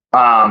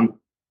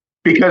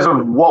 Because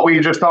of what we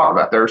just talked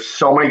about. There's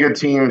so many good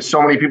teams,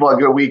 so many people had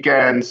good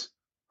weekends.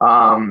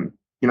 You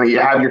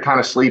have your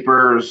kind of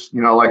sleepers,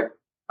 like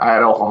I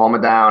had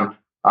Oklahoma down,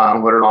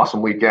 what an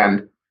awesome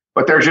weekend.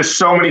 But there's just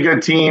so many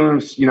good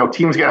teams,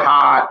 teams get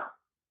hot.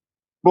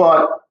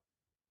 But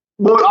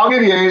I'll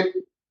give you 8.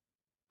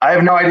 I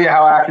have no idea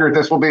how accurate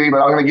this will be, but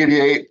I'm going to give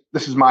you 8.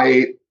 This is my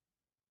 8.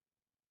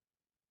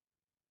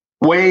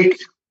 Wake.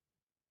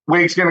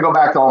 Wake's going to go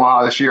back to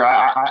Omaha this year.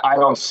 I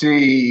don't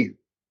see.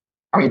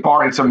 I mean,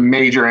 barring some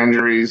major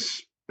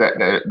injuries,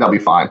 that they'll be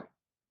fine.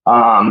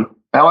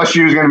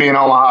 LSU is going to be in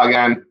Omaha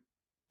again.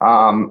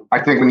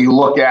 I think when you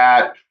look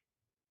at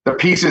the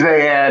pieces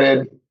they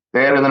added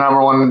the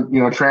number one,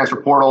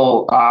 transfer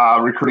portal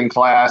recruiting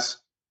class.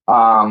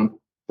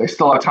 They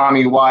still have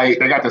Tommy White.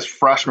 They got this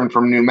freshman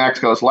from New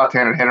Mexico, this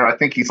left-handed hitter. I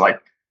think he's like,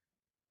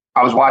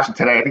 I was watching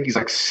today. I think he's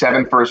like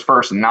 7 for his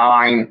first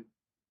 9.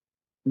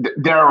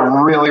 They're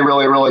really,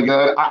 really, really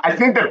good. I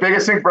think the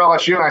biggest thing for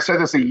LSU, and I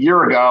said this a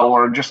year ago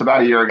or just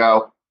about a year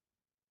ago,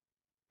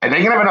 and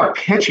they can have enough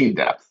pitching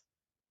depth.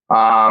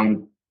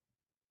 And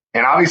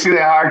obviously they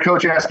hired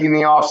Coach Eski in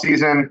the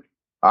offseason.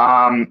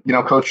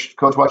 Coach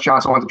Wes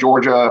Johnson went to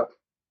Georgia.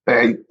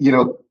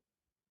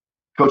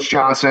 Coach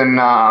Johnson,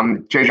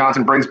 Jay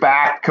Johnson brings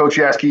back Coach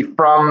Eski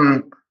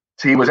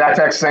he was at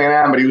Texas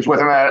A&M, but he was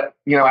with him at,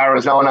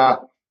 Arizona.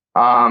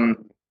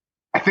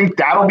 I think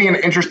that'll be an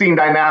interesting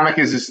dynamic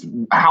is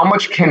how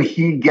much can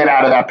he get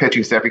out of that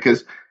pitching staff,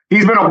 because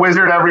he's been a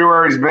wizard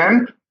everywhere he's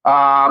been.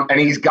 And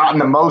he's gotten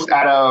the most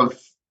out of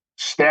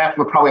staff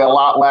with probably a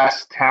lot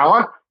less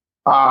talent.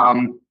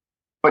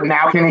 But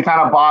now can he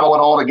kind of bottle it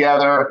all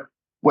together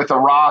with a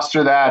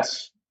roster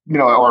that's,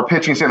 or a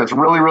pitching staff that's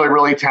really, really,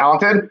 really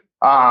talented.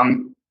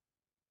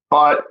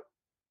 But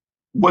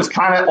was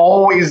kind of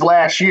always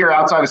last year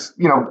outside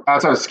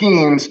of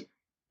schemes,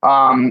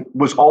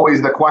 was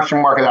always the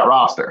question mark of that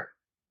roster.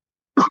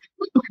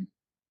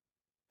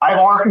 I have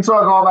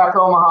Arkansas going back to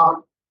Omaha.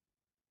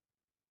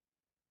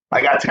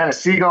 I got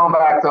Tennessee going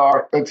back to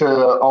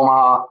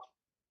Omaha.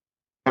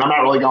 And I'm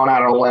not really going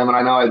out on a limb. And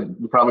I know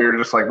you probably are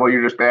just like, well,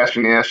 you're just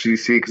bashing the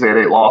SEC because they had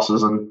 8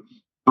 losses and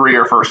 3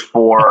 or first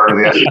 4 of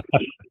the SEC.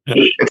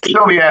 It's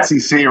still the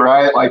SEC,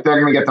 right? Like, they're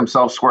going to get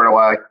themselves squared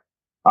away.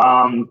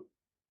 I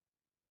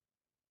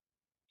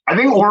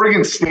think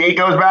Oregon State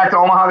goes back to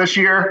Omaha this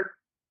year.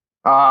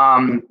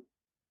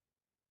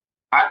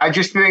 I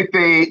just think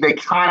they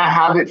kind of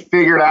have it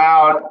figured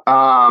out,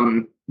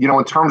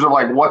 in terms of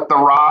like what the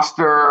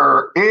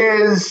roster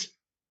is,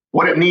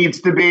 what it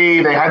needs to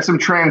be. They had some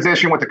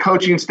transition with the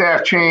coaching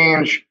staff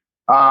change.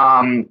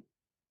 I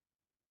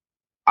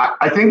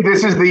think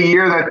this is the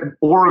year that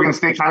Oregon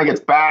State kind of gets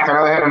back. I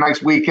know they had a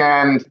nice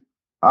weekend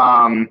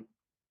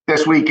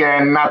this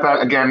weekend. Not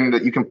that, again,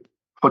 that you can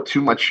put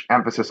too much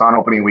emphasis on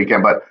opening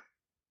weekend, but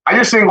I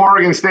just think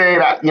Oregon State,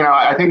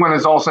 I think when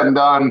it's all said and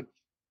done,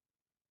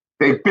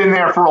 they've been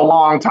there for a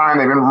long time.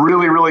 They've been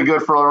really, really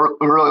good for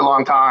a really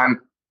long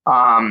time.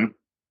 I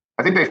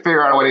think they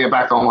figure out a way to get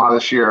back to Omaha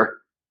this year.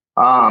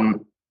 I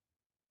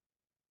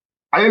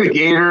think the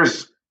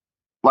Gators,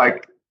 kind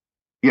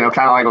of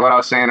like what I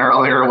was saying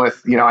earlier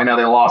with, I know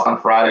they lost on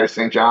Friday.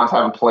 St. John's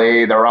haven't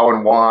played. They're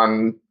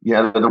 0-1.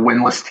 They're the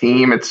winless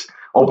team. It's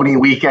opening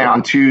weekend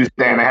on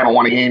Tuesday, and they haven't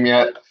won a game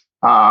yet.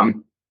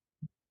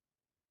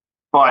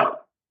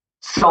 But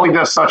Sully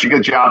does such a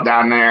good job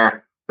down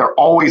there. They're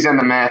always in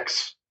the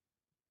mix.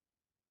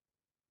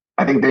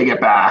 I think they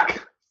get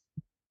back.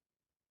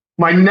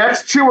 My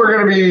next 2 are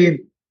going to be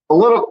a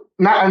little –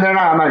 I'm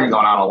not even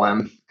going out on a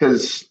limb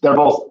because they're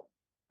both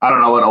 – I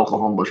don't know what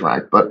Oklahoma was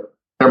ranked, but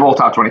they're both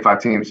top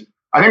 25 teams.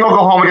 I think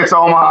Oklahoma gets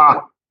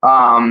Omaha.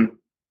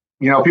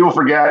 People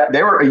forget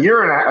they were a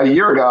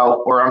year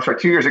ago, or I'm sorry,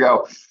 2 years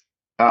ago.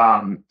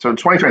 So in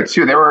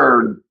 2022, they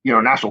were,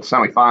 national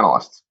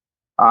semifinalists.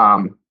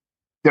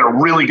 Did a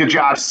really good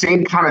job.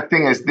 Same kind of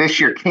thing as this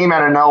year. Came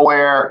out of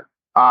nowhere.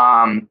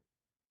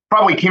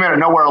 Probably came out of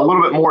nowhere a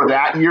little bit more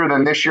that year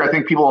than this year. I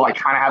think people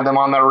kind of have them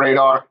on their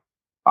radar.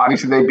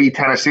 Obviously, they beat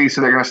Tennessee, so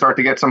they're going to start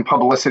to get some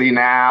publicity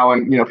now,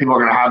 and people are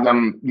going to have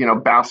them,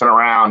 bouncing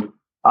around.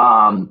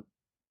 I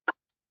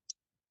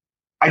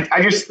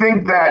just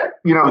think that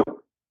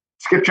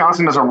Skip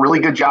Johnson does a really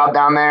good job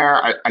down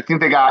there. I think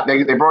they brought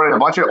in a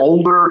bunch of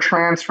older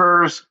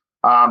transfers,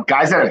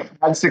 guys that have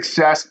had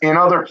success in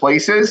other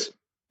places.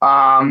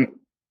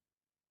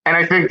 And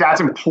I think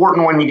that's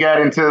important when you get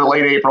into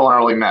late April and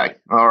early May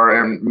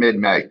or in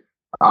mid-May, in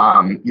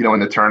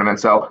the tournament.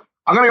 So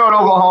I'm going to go to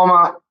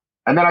Oklahoma.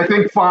 And then I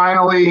think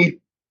finally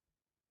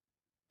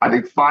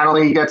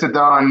he gets it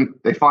done.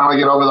 They finally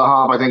get over the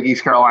hump. I think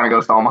East Carolina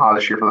goes to Omaha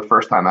this year for the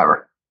first time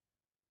ever.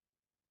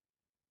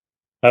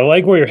 I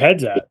like where your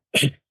head's at.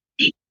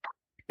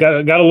 Got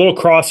a little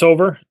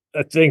crossover.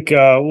 I think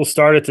we'll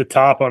start at the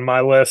top on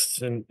my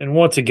list. And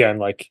once again,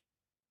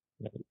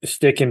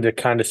 sticking to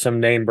kind of some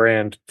name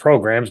brand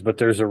programs, but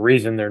there's a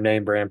reason they're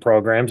name brand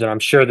programs. And I'm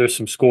sure there's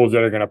some schools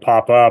that are going to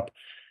pop up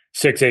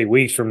 6-8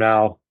 weeks from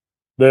now.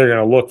 They're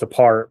going to look the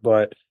part,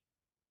 but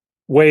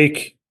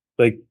Wake,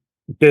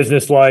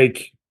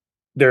 business-like,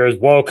 they're as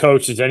well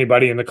coached as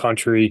anybody in the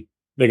country.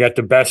 They got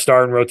the best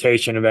starting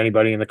rotation of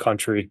anybody in the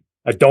country.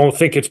 I don't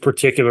think it's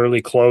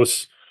particularly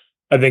close.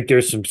 I think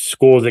there's some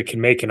schools that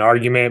can make an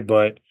argument,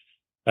 but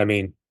I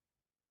mean,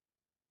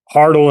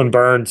 Hartle and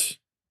Burns,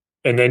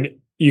 and then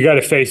you got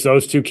to face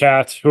those 2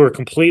 cats who are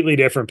completely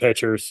different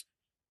pitchers.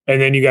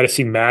 And then you got to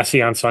see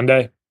Massey on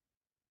Sunday.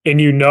 and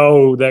you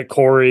know that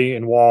Corey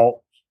and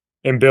Walt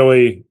and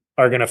Billy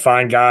are going to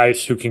find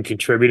guys who can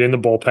contribute in the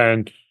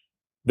bullpen.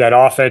 That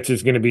offense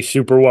is going to be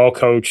super well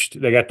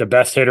coached. They got the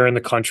best hitter in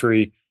the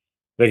country.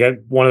 They got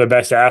one of the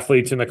best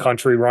athletes in the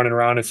country running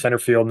around in center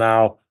field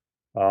now.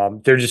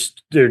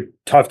 They're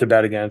tough to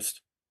bet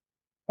against.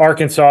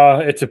 Arkansas,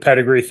 it's a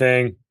pedigree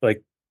thing.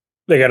 Like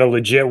they got a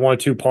legit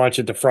 1-2 punch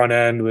at the front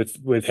end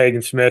with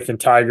Hagen Smith and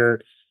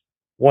Tiger.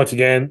 Once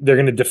again, they're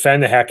going to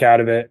defend the heck out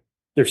of it.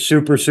 They're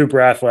super,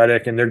 super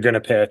athletic, and they're going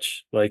to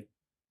pitch. Like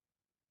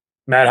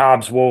Matt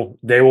Hobbs will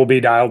be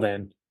dialed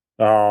in.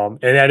 And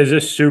that is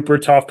a super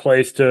tough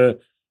place to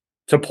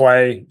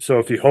play. So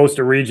if you host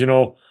a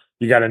regional,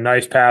 you got a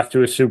nice path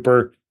to a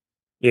super.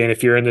 And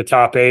if you're in the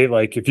top 8,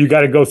 like if you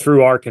got to go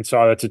through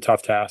Arkansas, that's a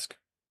tough task.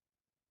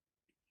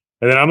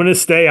 And then I'm going to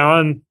stay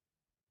on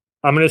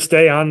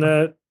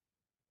the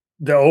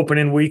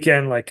opening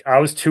weekend. Like I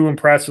was too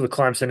impressed with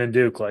Clemson and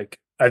Duke. Like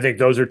I think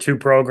those are 2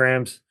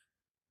 programs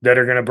that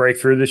are going to break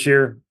through this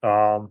year.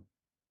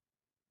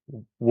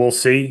 We'll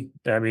see.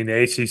 I mean,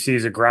 the ACC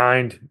is a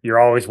grind. You're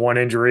always one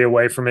injury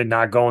away from it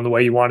not going the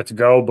way you want it to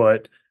go,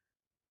 but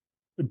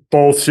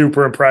both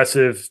super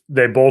impressive.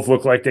 They both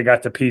look like they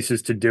got the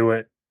pieces to do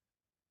it.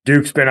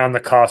 Duke's been on the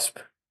cusp.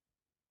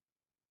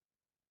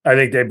 I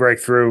think they break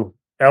through.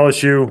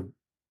 LSU,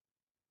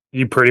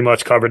 you pretty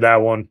much covered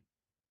that one.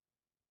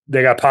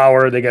 They got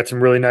power. They got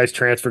some really nice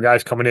transfer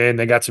guys coming in.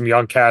 They got some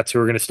young cats who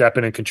are going to step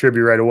in and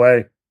contribute right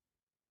away.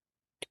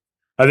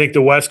 I think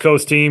the West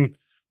Coast team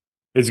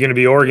is going to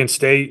be Oregon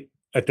State.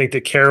 I think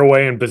that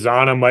Caraway and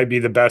Bazana might be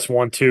the best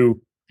 1-2.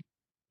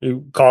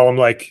 You call them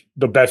like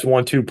the best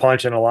 1-2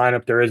 punch in a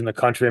lineup there is in the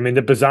country. I mean,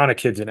 the Bazana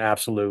kid's an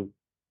absolute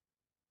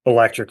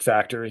electric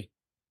factory.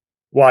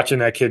 Watching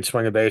that kid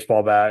swing a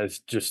baseball bat is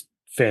just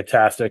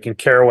fantastic. And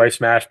Caraway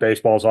smashed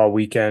baseballs all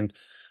weekend.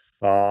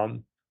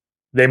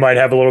 They might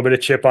have a little bit of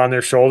chip on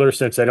their shoulder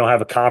since they don't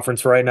have a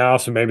conference right now,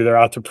 so maybe they're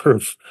out to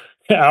prove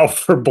out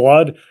for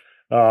blood.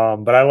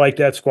 But I like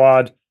that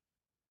squad.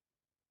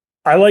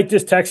 I like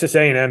this Texas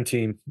A&M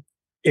team,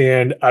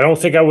 and I don't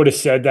think I would have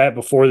said that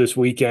before this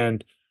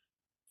weekend.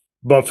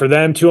 But for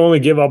them to only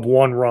give up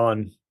 1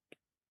 run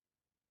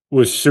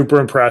was super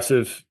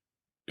impressive.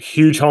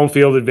 Huge home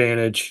field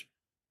advantage.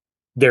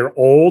 They're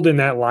old in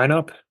that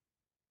lineup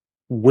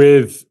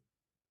with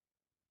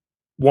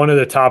one of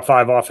the top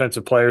 5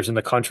 offensive players in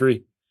the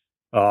country.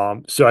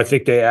 So I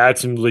think they add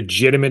some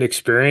legitimate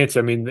experience.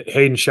 I mean,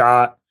 Hayden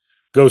Schott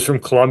goes from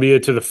Columbia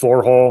to the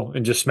 4-hole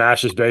and just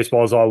smashes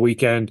baseballs all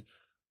weekend.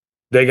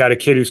 They got a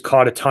kid who's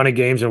caught a ton of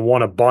games and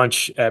won a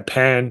bunch at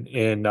Penn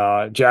in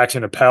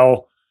Jackson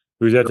Appel,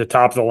 who's at the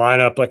top of the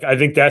lineup. Like, I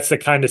think that's the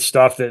kind of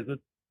stuff that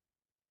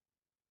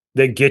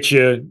gets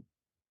you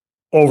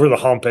over the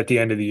hump at the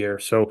end of the year.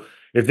 So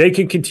if they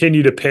can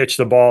continue to pitch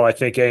the ball, I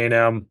think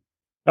A&M.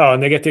 Oh,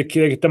 and they get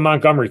the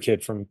Montgomery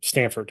kid from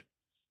Stanford.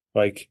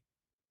 Like,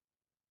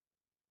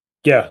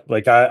 yeah,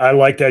 like I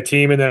like that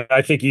team, and then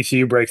I think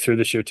ECU breaks through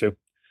this year too.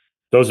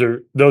 Those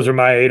are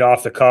my 8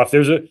 off the cuff.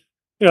 There's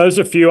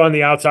a few on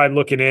the outside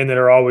looking in that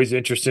are always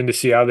interesting to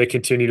see how they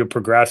continue to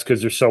progress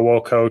because they're so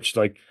well coached.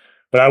 Like,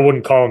 but I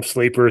wouldn't call them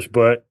sleepers.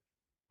 But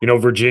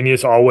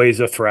Virginia's always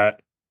a threat.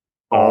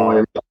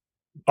 Always.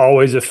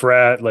 Always a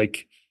threat.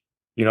 Like,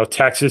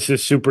 Texas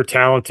is super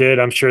talented.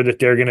 I'm sure that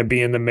they're going to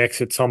be in the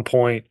mix at some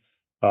point.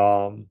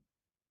 I'm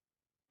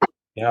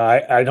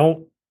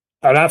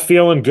not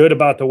feeling good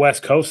about the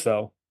West Coast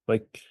though.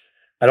 Like,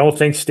 I don't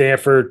think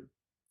Stanford.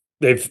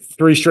 They've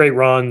 3 straight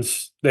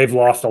runs. They've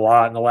lost a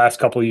lot in the last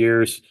couple of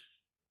years.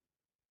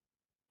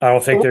 I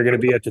don't think they're going to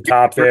be at the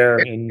top there.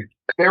 And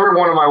they were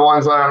one of my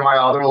ones on my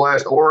other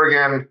list.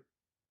 Oregon,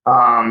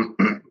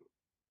 Arizona.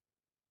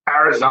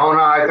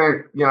 I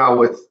think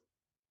with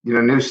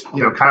new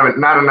kind of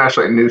not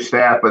necessarily a new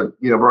staff, but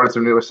brought in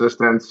some new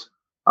assistants.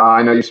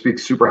 I know you speak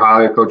super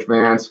highly of Coach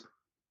Vance.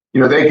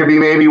 They could be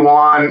maybe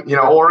one.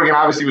 Oregon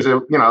obviously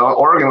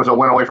Oregon was a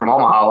win away from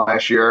Omaha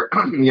last year.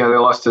 They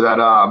lost to that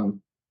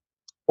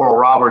Oral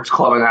Roberts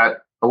club in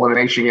that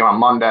elimination game on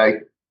Monday.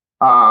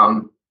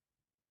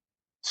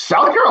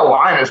 South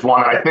Carolina is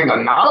one that I think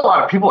not a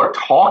lot of people are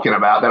talking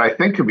about that I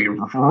think could be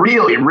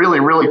really,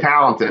 really, really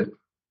talented.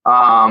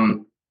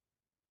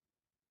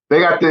 They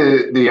got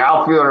the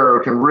outfielder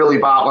who can really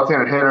bop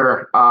left-handed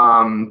hitter.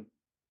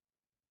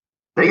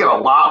 They get a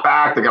lot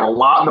back. They got a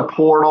lot in the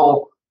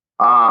portal.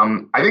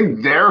 I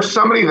think they're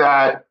somebody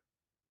that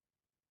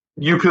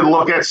you could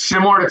look at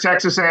similar to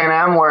Texas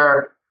A&M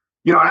where,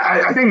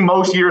 I think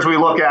most years we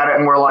look at it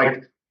and we're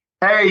like,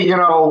 hey,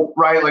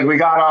 right, like we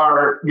got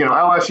our,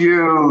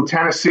 LSU,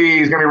 Tennessee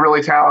is going to be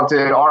really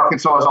talented.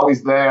 Arkansas is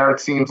always there, it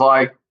seems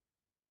like.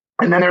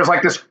 And then there's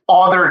like this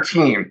other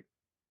team.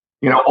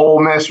 Ole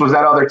Miss was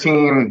that other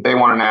team. They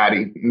won a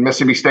natty.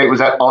 Mississippi State was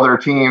that other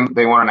team.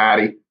 They won a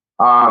natty.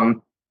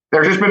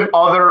 There's just been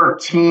other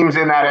teams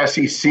in that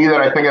SEC that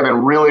I think have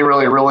been really,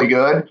 really, really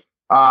good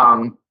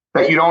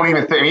that you don't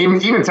even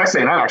think. Even Texas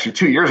A&M actually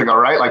 2 years ago,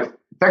 right? Like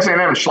Texas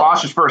A&M in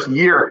Schloss's first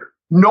year,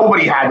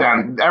 nobody had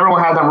them.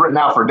 Everyone had them written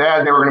out for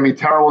dead. They were going to be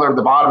terrible. They're at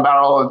the bottom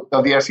barrel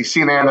of the SEC,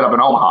 and they ended up in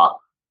Omaha.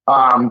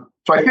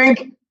 So I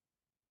think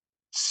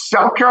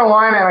South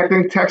Carolina and I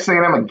think Texas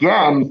A&M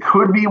again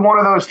could be one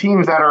of those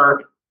teams that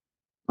are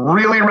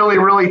really, really,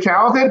 really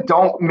talented.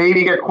 Don't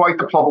maybe get quite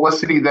the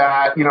publicity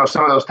that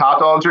some of those top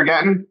dogs are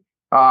getting,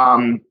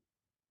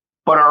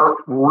 but are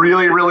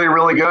really, really,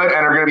 really good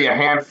and are going to be a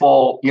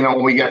handful.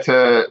 When we get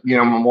to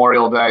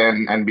Memorial Day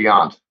and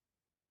beyond.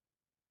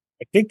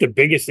 I think the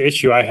biggest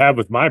issue I have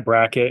with my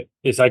bracket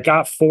is I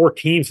got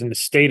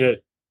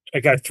I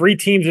got 3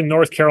 teams in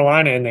North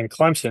Carolina and then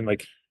Clemson.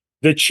 Like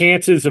the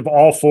chances of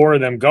all 4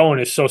 of them going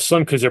is so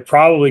slim because they're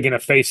probably going to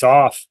face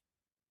off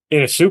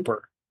in a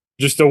super,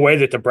 just the way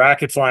that the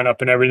brackets line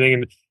up and everything.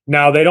 And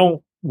now they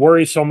don't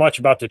worry so much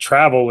about the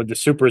travel with the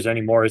supers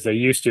anymore as they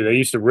used to. They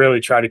used to really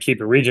try to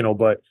keep it regional,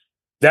 but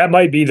that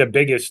might be the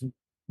biggest.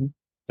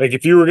 Like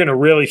if you were going to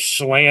really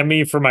slam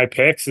me for my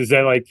picks, is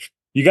that like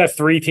you got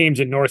 3 teams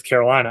in North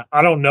Carolina.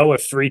 I don't know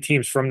if 3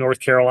 teams from North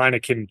Carolina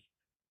can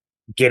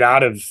get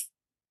out of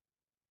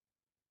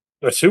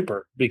a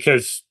super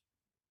because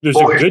there's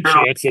a good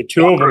chance that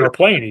 2 of them are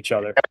playing each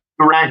other.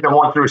 Rank them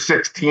 1 through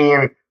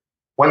 16.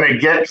 When they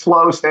get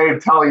close, they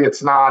tell you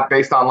it's not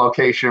based on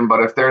location, but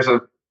if there's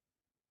a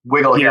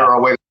wiggle here or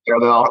a wiggle there,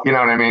 they'll, you know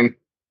what I mean?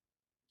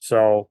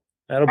 So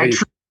that'll be.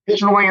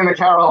 Traditionally in the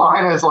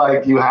Carolinas,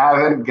 like you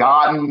haven't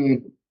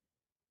gotten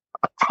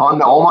a ton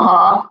to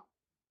Omaha.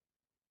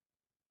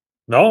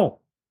 No.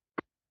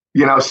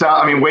 So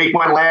I mean, Wake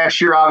went last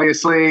year.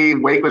 Obviously,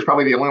 Wake was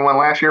probably the only one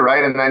last year,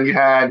 right? And then you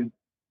had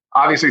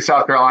obviously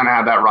South Carolina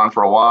had that run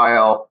for a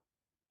while.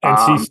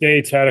 NC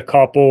State's had a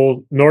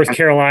couple. North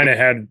Carolina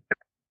had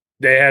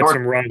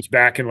some runs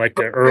back in like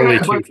the early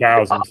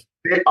 2000s.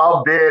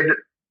 A bid,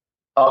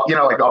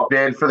 like a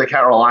bid for the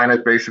Carolinas,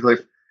 basically.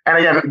 And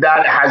again,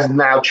 that has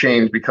now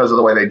changed because of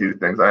the way they do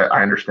things.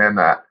 I understand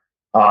that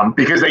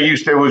because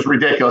it was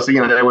ridiculous.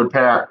 They would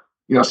pair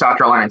South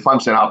Carolina and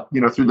Clemson up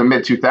through the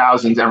mid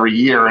 2000s every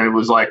year, and it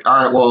was like,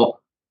 all right, well,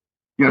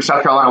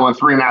 South Carolina won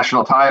 3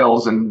 national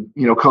titles, and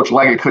Coach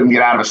Leggett couldn't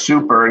get out of a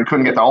super and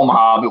couldn't get to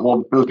Omaha, but it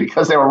was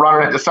because they were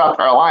running into South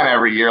Carolina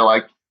every year.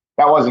 Like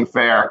that wasn't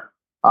fair.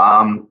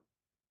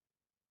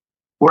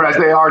 Whereas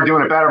they are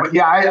doing it better. But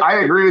yeah, I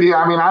agree with you.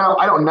 I mean,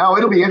 I don't know.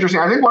 It'll be interesting.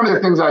 I think one of the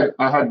things I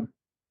had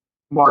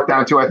marked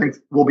down to, I think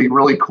will be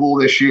really cool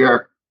this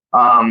year,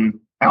 and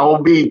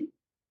will be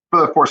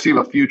for the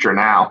foreseeable future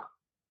now.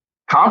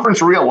 Conference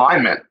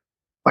realignment.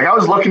 Like I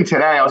was looking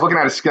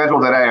at a schedule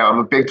today of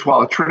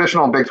a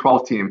traditional Big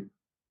 12 team.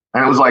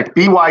 And it was like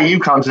BYU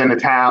comes into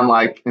town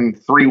like in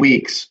 3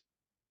 weeks.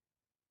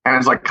 And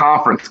it's like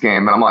conference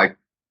game. And I'm like,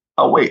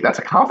 oh, wait, that's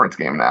a conference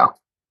game now.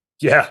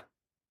 Yeah.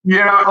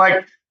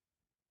 Like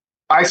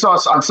I saw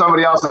on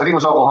somebody else, I think it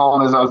was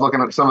Oklahoma, as I was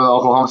looking at some of the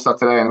Oklahoma stuff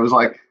today, and it was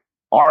like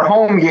our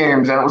home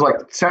games, and it was like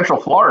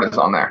Central Florida's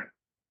on there.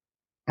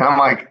 And I'm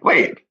like,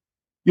 wait,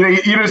 you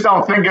just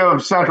don't think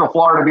of Central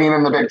Florida being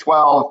in the Big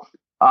 12.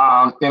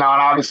 And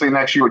obviously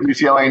next year with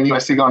UCLA and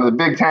USC going to the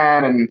Big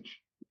 10 and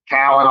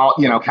Cal and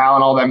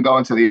all them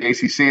going to the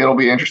ACC, it'll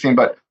be interesting.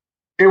 But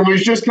it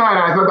was just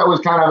I thought that was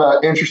kind of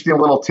an interesting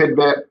little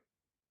tidbit.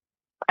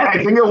 And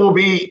I think it will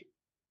be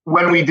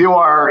when we do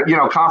our,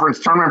 conference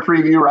tournament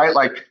preview, right?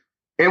 Like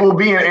it will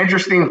be an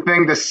interesting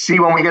thing to see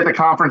when we get the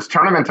conference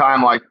tournament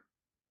time, like,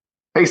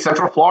 hey,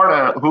 Central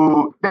Florida,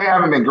 who they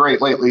haven't been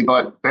great lately,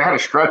 but they had a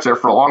stretch there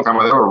for a long time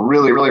where they were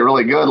really, really,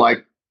 really good.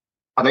 Like,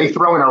 are they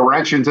throwing a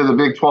wrench into the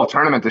Big 12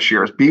 tournament this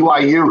year? Is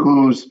BYU,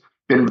 who's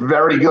been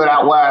very good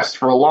out west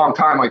for a long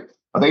time, like,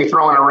 are they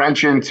throwing a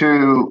wrench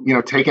into,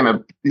 taking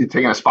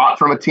a spot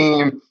from a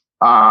team?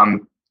 Are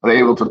they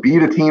able to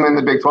beat a team in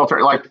the Big 12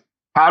 tournament? Like,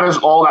 how does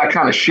all that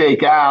kind of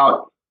shake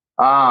out?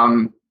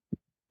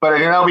 But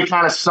it'll be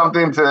kind of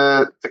something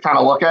to kind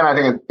of look at. I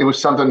think it was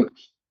something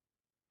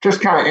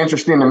just kind of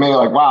interesting to me.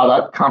 Like, wow,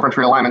 that conference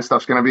realignment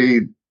stuff's going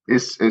to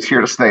is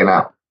here to stay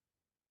now.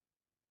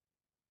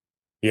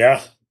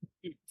 Yeah.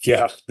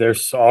 Yeah,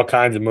 there's all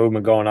kinds of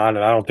movement going on,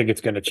 and I don't think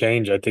it's going to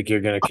change. I think you're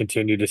going to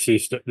continue to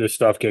see this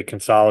stuff get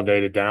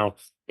consolidated down.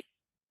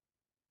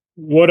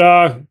 What?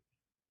 Give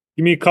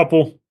me a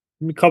couple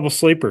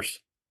sleepers.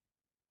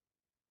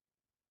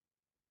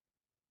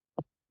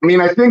 I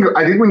mean, I think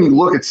when you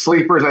look at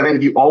sleepers, I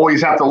think you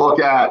always have to look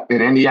at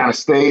an Indiana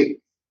State,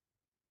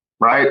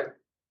 right?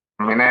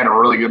 I mean, they had a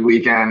really good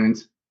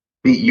weekend,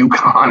 beat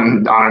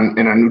UConn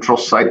in a neutral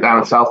site down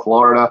in South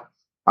Florida.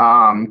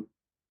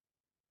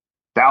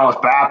 Dallas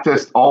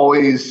Baptist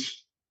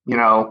always in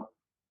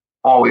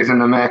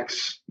the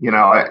mix.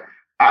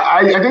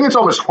 I think it's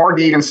almost hard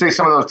to even say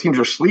some of those teams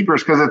are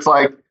sleepers because it's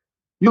like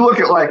you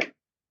look at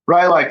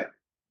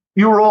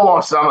you roll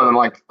off some of them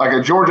like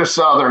a Georgia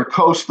Southern,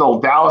 Coastal,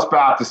 Dallas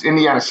Baptist,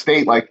 Indiana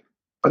State. Like,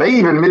 are they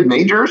even mid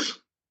majors?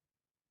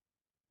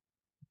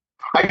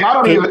 Like, I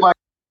don't even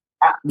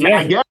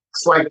I guess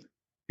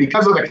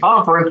because of the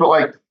conference,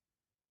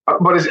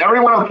 but is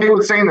everyone okay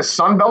with saying the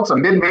Sun Belt's a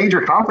mid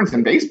major conference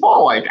in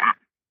baseball? Like,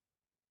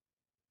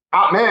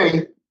 not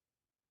me.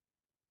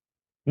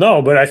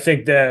 No, but I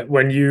think that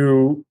when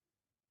you're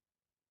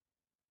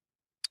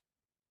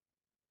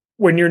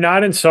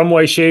not in some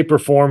way, shape, or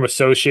form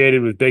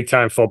associated with big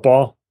time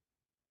football,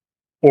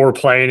 or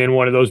playing in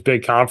one of those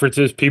big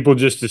conferences, people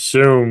just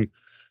assume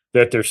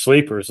that they're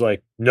sleepers.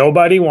 Like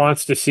nobody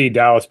wants to see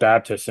Dallas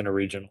Baptist in a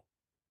regional.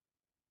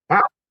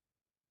 Yeah,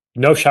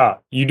 No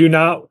shot. You do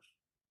not.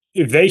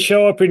 If they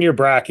show up in your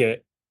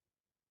bracket,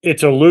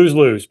 it's a lose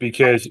lose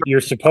because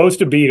you're supposed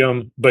to beat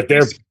them, but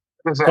they're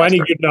plenty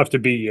disaster. good enough to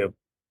beat you.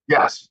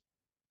 Yes,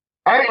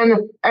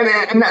 and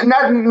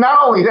not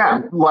only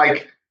them,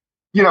 like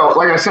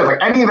like I said, like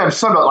any of them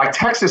like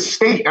Texas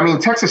State. I mean,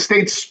 Texas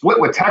State split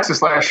with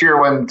Texas last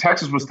year when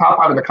Texas was top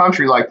five in the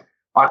country. Like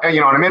on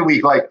a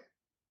midweek, like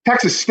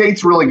Texas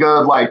State's really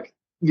good. Like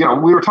we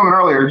were talking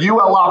earlier,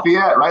 UL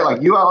Lafayette, right?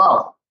 Like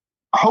ULL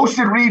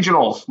hosted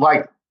regionals,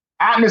 like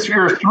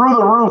atmosphere through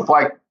the roof.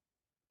 Like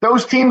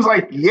those teams,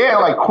 like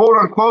like quote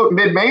unquote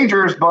mid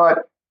majors,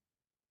 but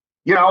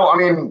I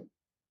mean,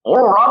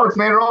 Oral Roberts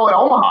made it all at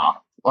Omaha.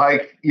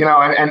 Like,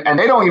 and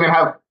they don't even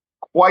have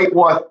quite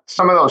what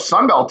some of those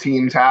Sunbelt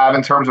teams have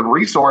in terms of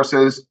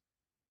resources,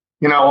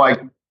 like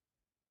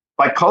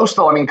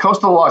Coastal. I mean,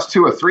 Coastal lost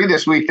 2 or 3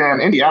 this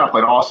weekend. Indiana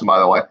played awesome, by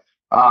the way.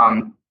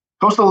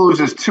 Coastal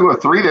loses 2 or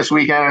 3 this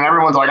weekend, and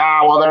everyone's like,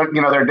 well,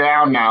 they're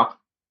down now.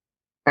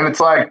 And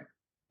it's like,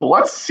 well,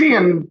 let's see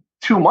in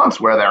 2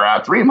 months where they're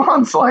at. 3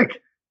 months,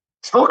 like,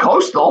 still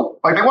Coastal.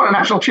 Like, they won a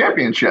national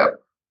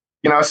championship.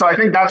 So I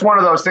think that's one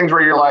of those things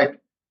where you're like,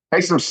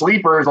 hey, some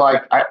sleepers.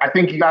 Like, I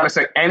think you got to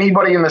say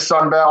anybody in the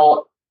Sun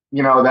Belt,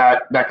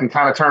 that can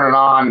kind of turn it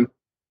on,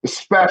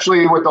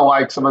 especially with the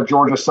likes of a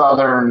Georgia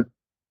Southern.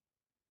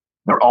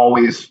 They're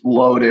always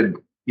loaded.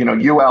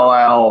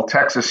 ULL,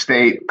 Texas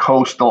State,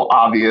 Coastal,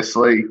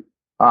 obviously.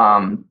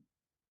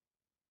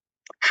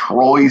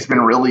 Troy's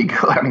been really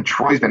good. I mean,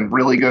 Troy's been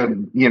really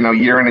good,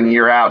 year in and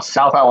year out.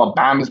 South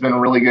Alabama's been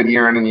really good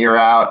year in and year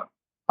out.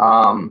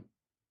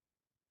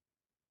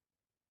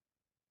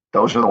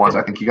 Those are the ones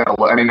I think you got to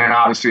look. I mean, and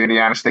obviously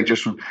Indiana State,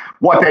 just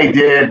what they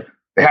did.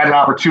 They had an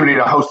opportunity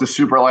to host the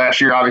Super last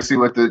year. Obviously,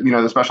 with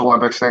the Special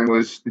Olympics thing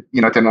was it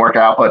didn't work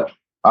out. But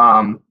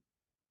I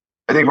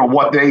think for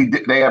what they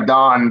have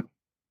done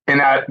in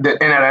that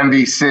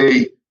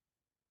MVC,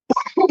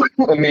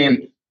 I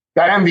mean,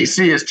 that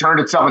MVC has turned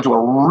itself into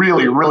a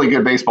really, really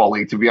good baseball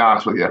league. To be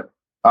honest with you,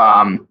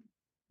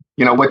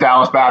 with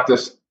Dallas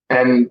Baptist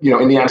and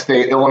Indiana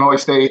State, Illinois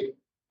State.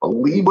 I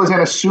believe was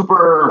in a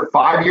Super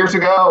 5 years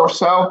ago or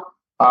so.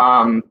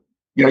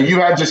 You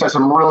had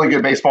some really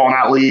good baseball in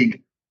that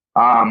league.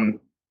 I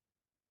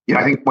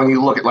think when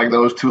you look at like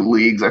those 2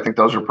 leagues, I think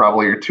those are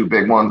probably your 2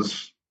 big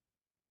ones.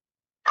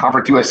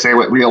 Conference USA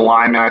with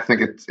realignment, I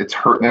think it's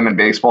hurting them in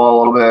baseball a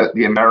little bit.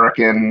 The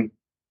American,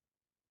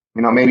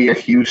 maybe a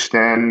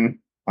Houston.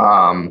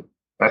 I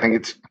think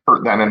it's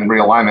hurt them in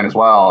realignment as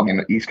well. I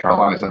mean, East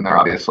Carolina's in there,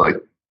 obviously.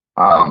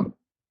 But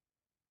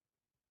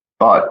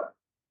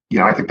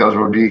I think those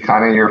would be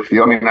kind of your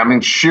field. I mean,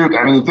 shoot.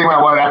 I mean, you think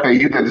about what FAU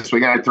did this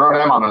weekend. I'd throw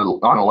them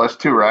on a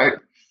list too, right?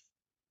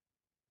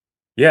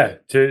 Yeah,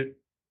 you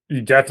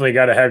definitely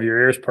got to have your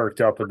ears perked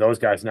up with those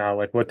guys now.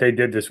 Like what they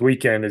did this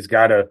weekend has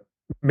got to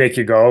make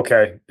you go,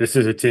 okay, this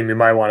is a team you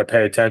might want to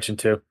pay attention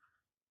to.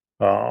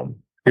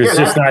 It's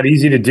just not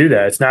easy to do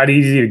that. It's not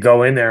easy to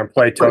go in there and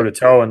play toe to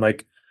toe. And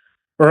like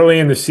early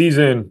in the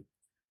season,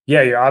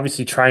 yeah, you're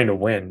obviously trying to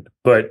win,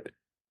 but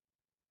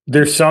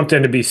there's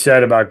something to be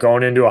said about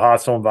going into a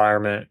hostile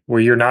environment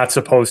where you're not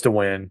supposed to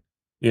win,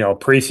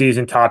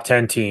 preseason top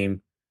 10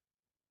 team,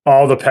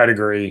 all the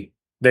pedigree,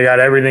 they got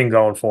everything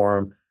going for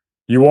them.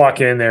 You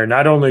walk in there,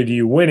 not only do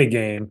you win a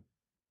game,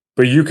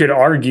 but you could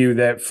argue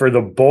that for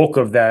the bulk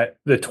of the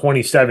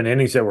 27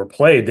 innings that were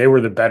played, they were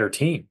the better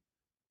team.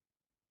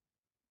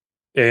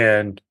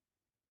 And,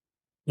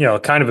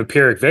 kind of a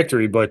Pyrrhic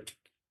victory, but,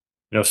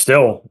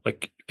 still,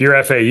 like if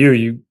you're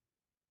FAU,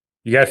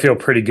 you got to feel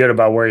pretty good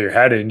about where you're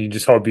headed, and you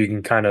just hope you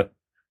can kind of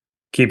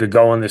keep it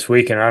going this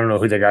weekend. I don't know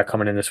who they got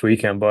coming in this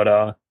weekend,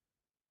 but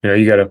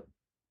you got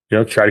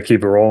to try to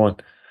keep it rolling.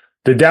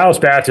 The Dallas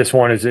Baptist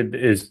one is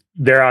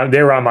they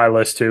were on my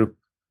list too.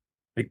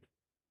 Like,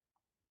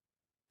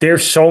 they're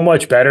so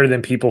much better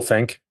than people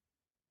think.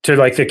 To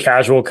like the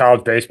casual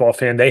college baseball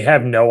fan, they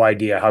have no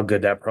idea how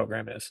good that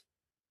program is.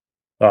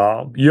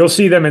 You'll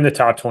see them in the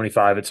top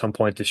 25 at some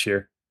point this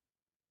year.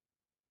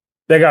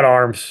 They got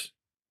arms.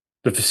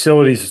 The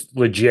facility's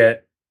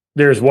legit.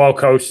 They're as well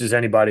coached as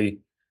anybody.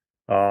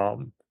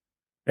 And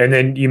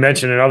then you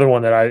mentioned another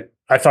one that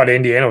I thought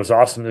Indiana was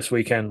awesome this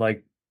weekend.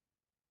 Like,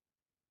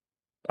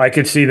 I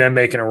could see them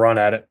making a run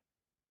at it.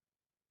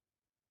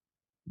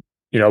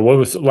 What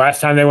was the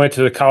last time they went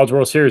to the College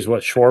World Series?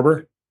 What,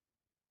 Schwarber?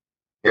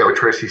 Yeah, with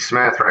Tracy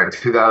Smith, right?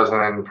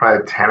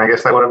 2010, I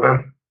guess that would have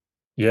been.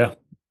 Yeah,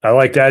 I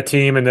like that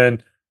team. And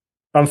then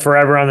I'm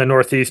forever on the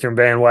Northeastern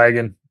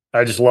bandwagon.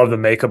 I just love the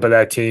makeup of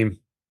that team.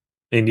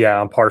 And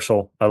yeah, I'm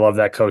partial. I love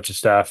that coaching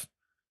staff.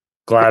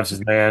 Glavs'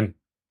 his man.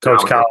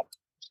 Coach Cobb.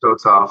 So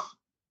tough.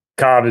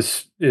 Cobb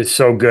is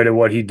so good at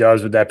what he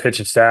does with that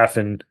pitching staff.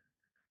 And,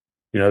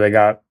 they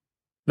got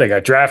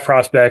draft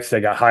prospects.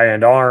 They got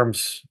high-end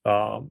arms.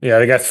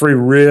 They got 3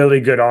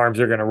 really good arms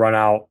they're going to run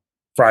out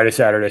Friday,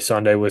 Saturday,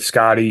 Sunday with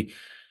Scotty,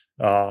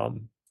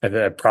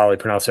 I probably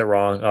pronounced it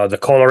wrong. The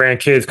Coloran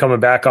kid's coming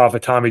back off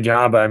of Tommy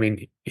John, but I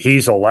mean,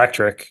 he's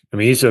electric. I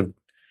mean, he's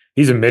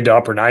a mid to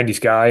upper 90s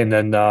guy. And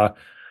then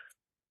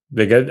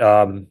they get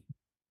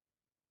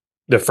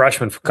the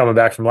freshman coming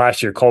back from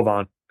last year,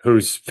 Colvin,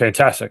 who's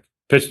fantastic.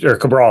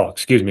 Cabral,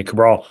 excuse me,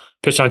 Cabral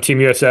pitched on Team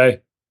USA.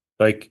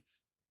 Like,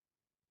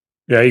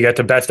 yeah, you got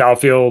the best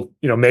outfield,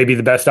 maybe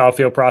the best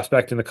outfield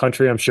prospect in the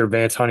country. I'm sure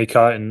Vance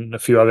Honeycutt and a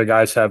few other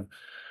guys have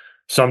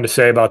something to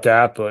say about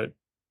that. But,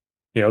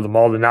 the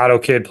Maldonado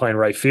kid playing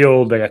right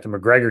field. They got the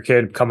McGregor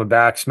kid coming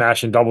back,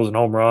 smashing doubles and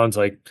home runs.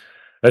 Like,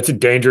 that's a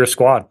dangerous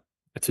squad.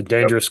 It's a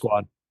dangerous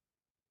squad.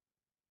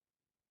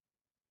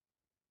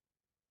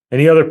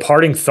 Any other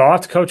parting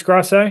thoughts, Coach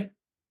Grasse? I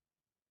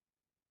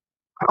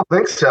don't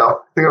think so. I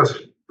think it was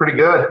pretty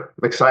good.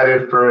 I'm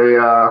excited for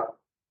a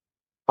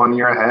fun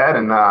year ahead,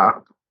 and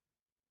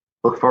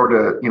look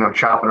forward to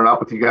chopping it up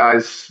with you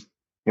guys.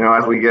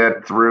 As we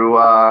get through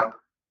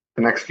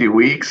the next few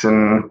weeks,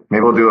 and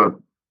maybe we'll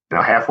do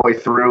a halfway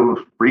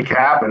through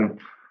recap, and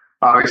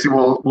obviously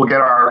we'll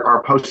get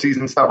our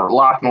postseason stuff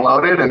locked and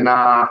loaded, and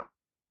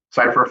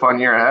excited for a fun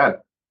year ahead.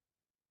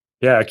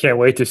 Yeah, I can't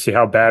wait to see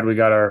how bad we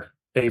got our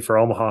 8 for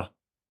Omaha.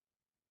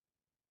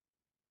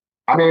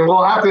 I mean,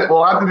 we'll have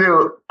to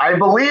do. I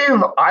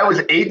believe I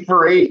was 8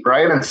 for 8,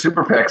 right, in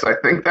super picks. I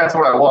think that's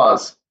what I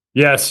was.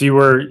 Yes, you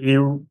were.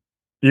 You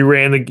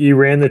ran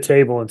the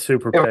table in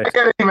super picks. If I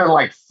get even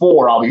like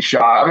 4, I'll be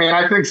shocked. I mean,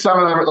 I think some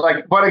of them are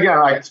like, but again,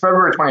 like it's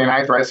February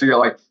 29th, right? So you're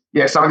like,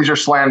 yeah, some of these are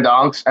slam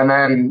dunks, and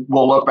then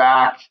we'll look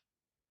back,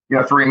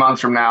 3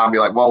 months from now and be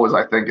like, what was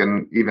I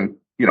thinking? Even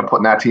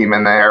putting that team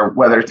in there,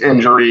 whether it's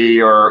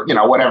injury or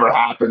whatever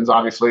happens.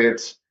 Obviously,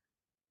 it's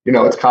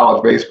it's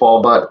college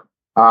baseball, but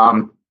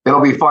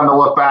it'll be fun to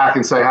look back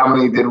and say how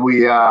many did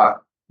we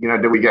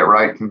did we get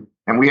right,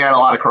 and we had a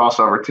lot of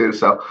crossover too.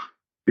 So it'll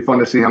be fun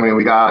to see how many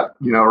we got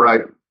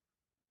right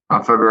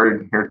on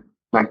February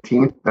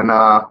 19th,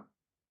 and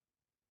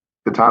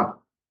good time.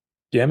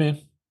 Yeah, man.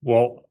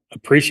 Well,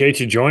 appreciate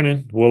you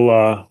joining.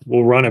 We'll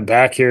run it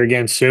back here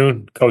again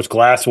soon. Coach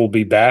Glass will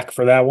be back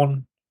for that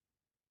one.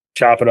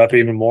 Chop it up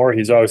even more.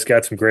 He's always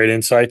got some great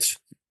insights.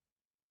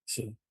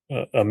 So,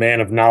 a man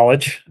of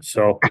knowledge.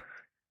 So,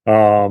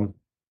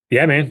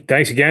 yeah, man.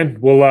 Thanks again.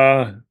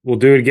 We'll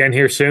do it again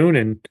here soon.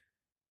 And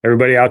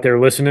everybody out there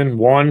listening,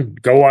 1,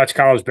 go watch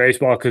college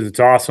baseball because it's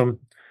awesome.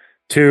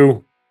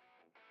 2,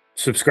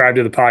 subscribe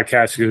to the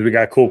podcast because we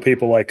got cool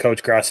people like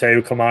Coach Grasse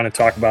who come on and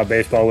talk about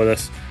baseball with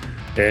us.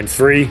 And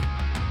 3,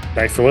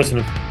 thanks for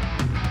listening.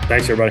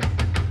 Thanks, everybody.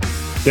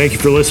 Thank you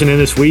for listening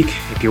this week.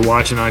 If you're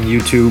watching on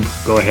YouTube,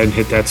 go ahead and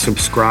hit that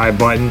subscribe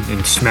button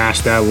and smash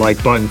that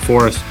like button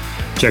for us.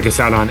 Check us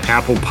out on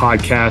Apple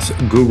Podcasts,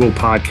 Google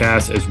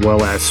Podcasts, as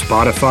well as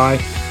Spotify.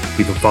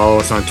 You can follow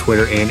us on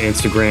Twitter and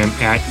Instagram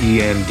at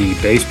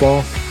EMD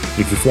Baseball.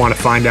 If you want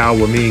to find out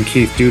what me and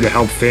Keith do to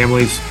help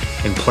families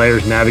and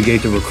players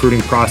navigate the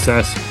recruiting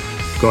process,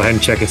 go ahead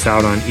and check us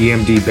out on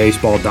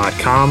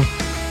emdbaseball.com.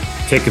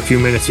 Take a few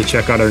minutes to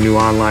check out our new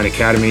online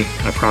academy.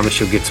 I promise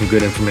you'll get some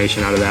good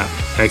information out of that.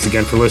 Thanks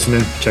again for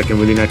listening. Check in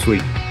with you next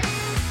week.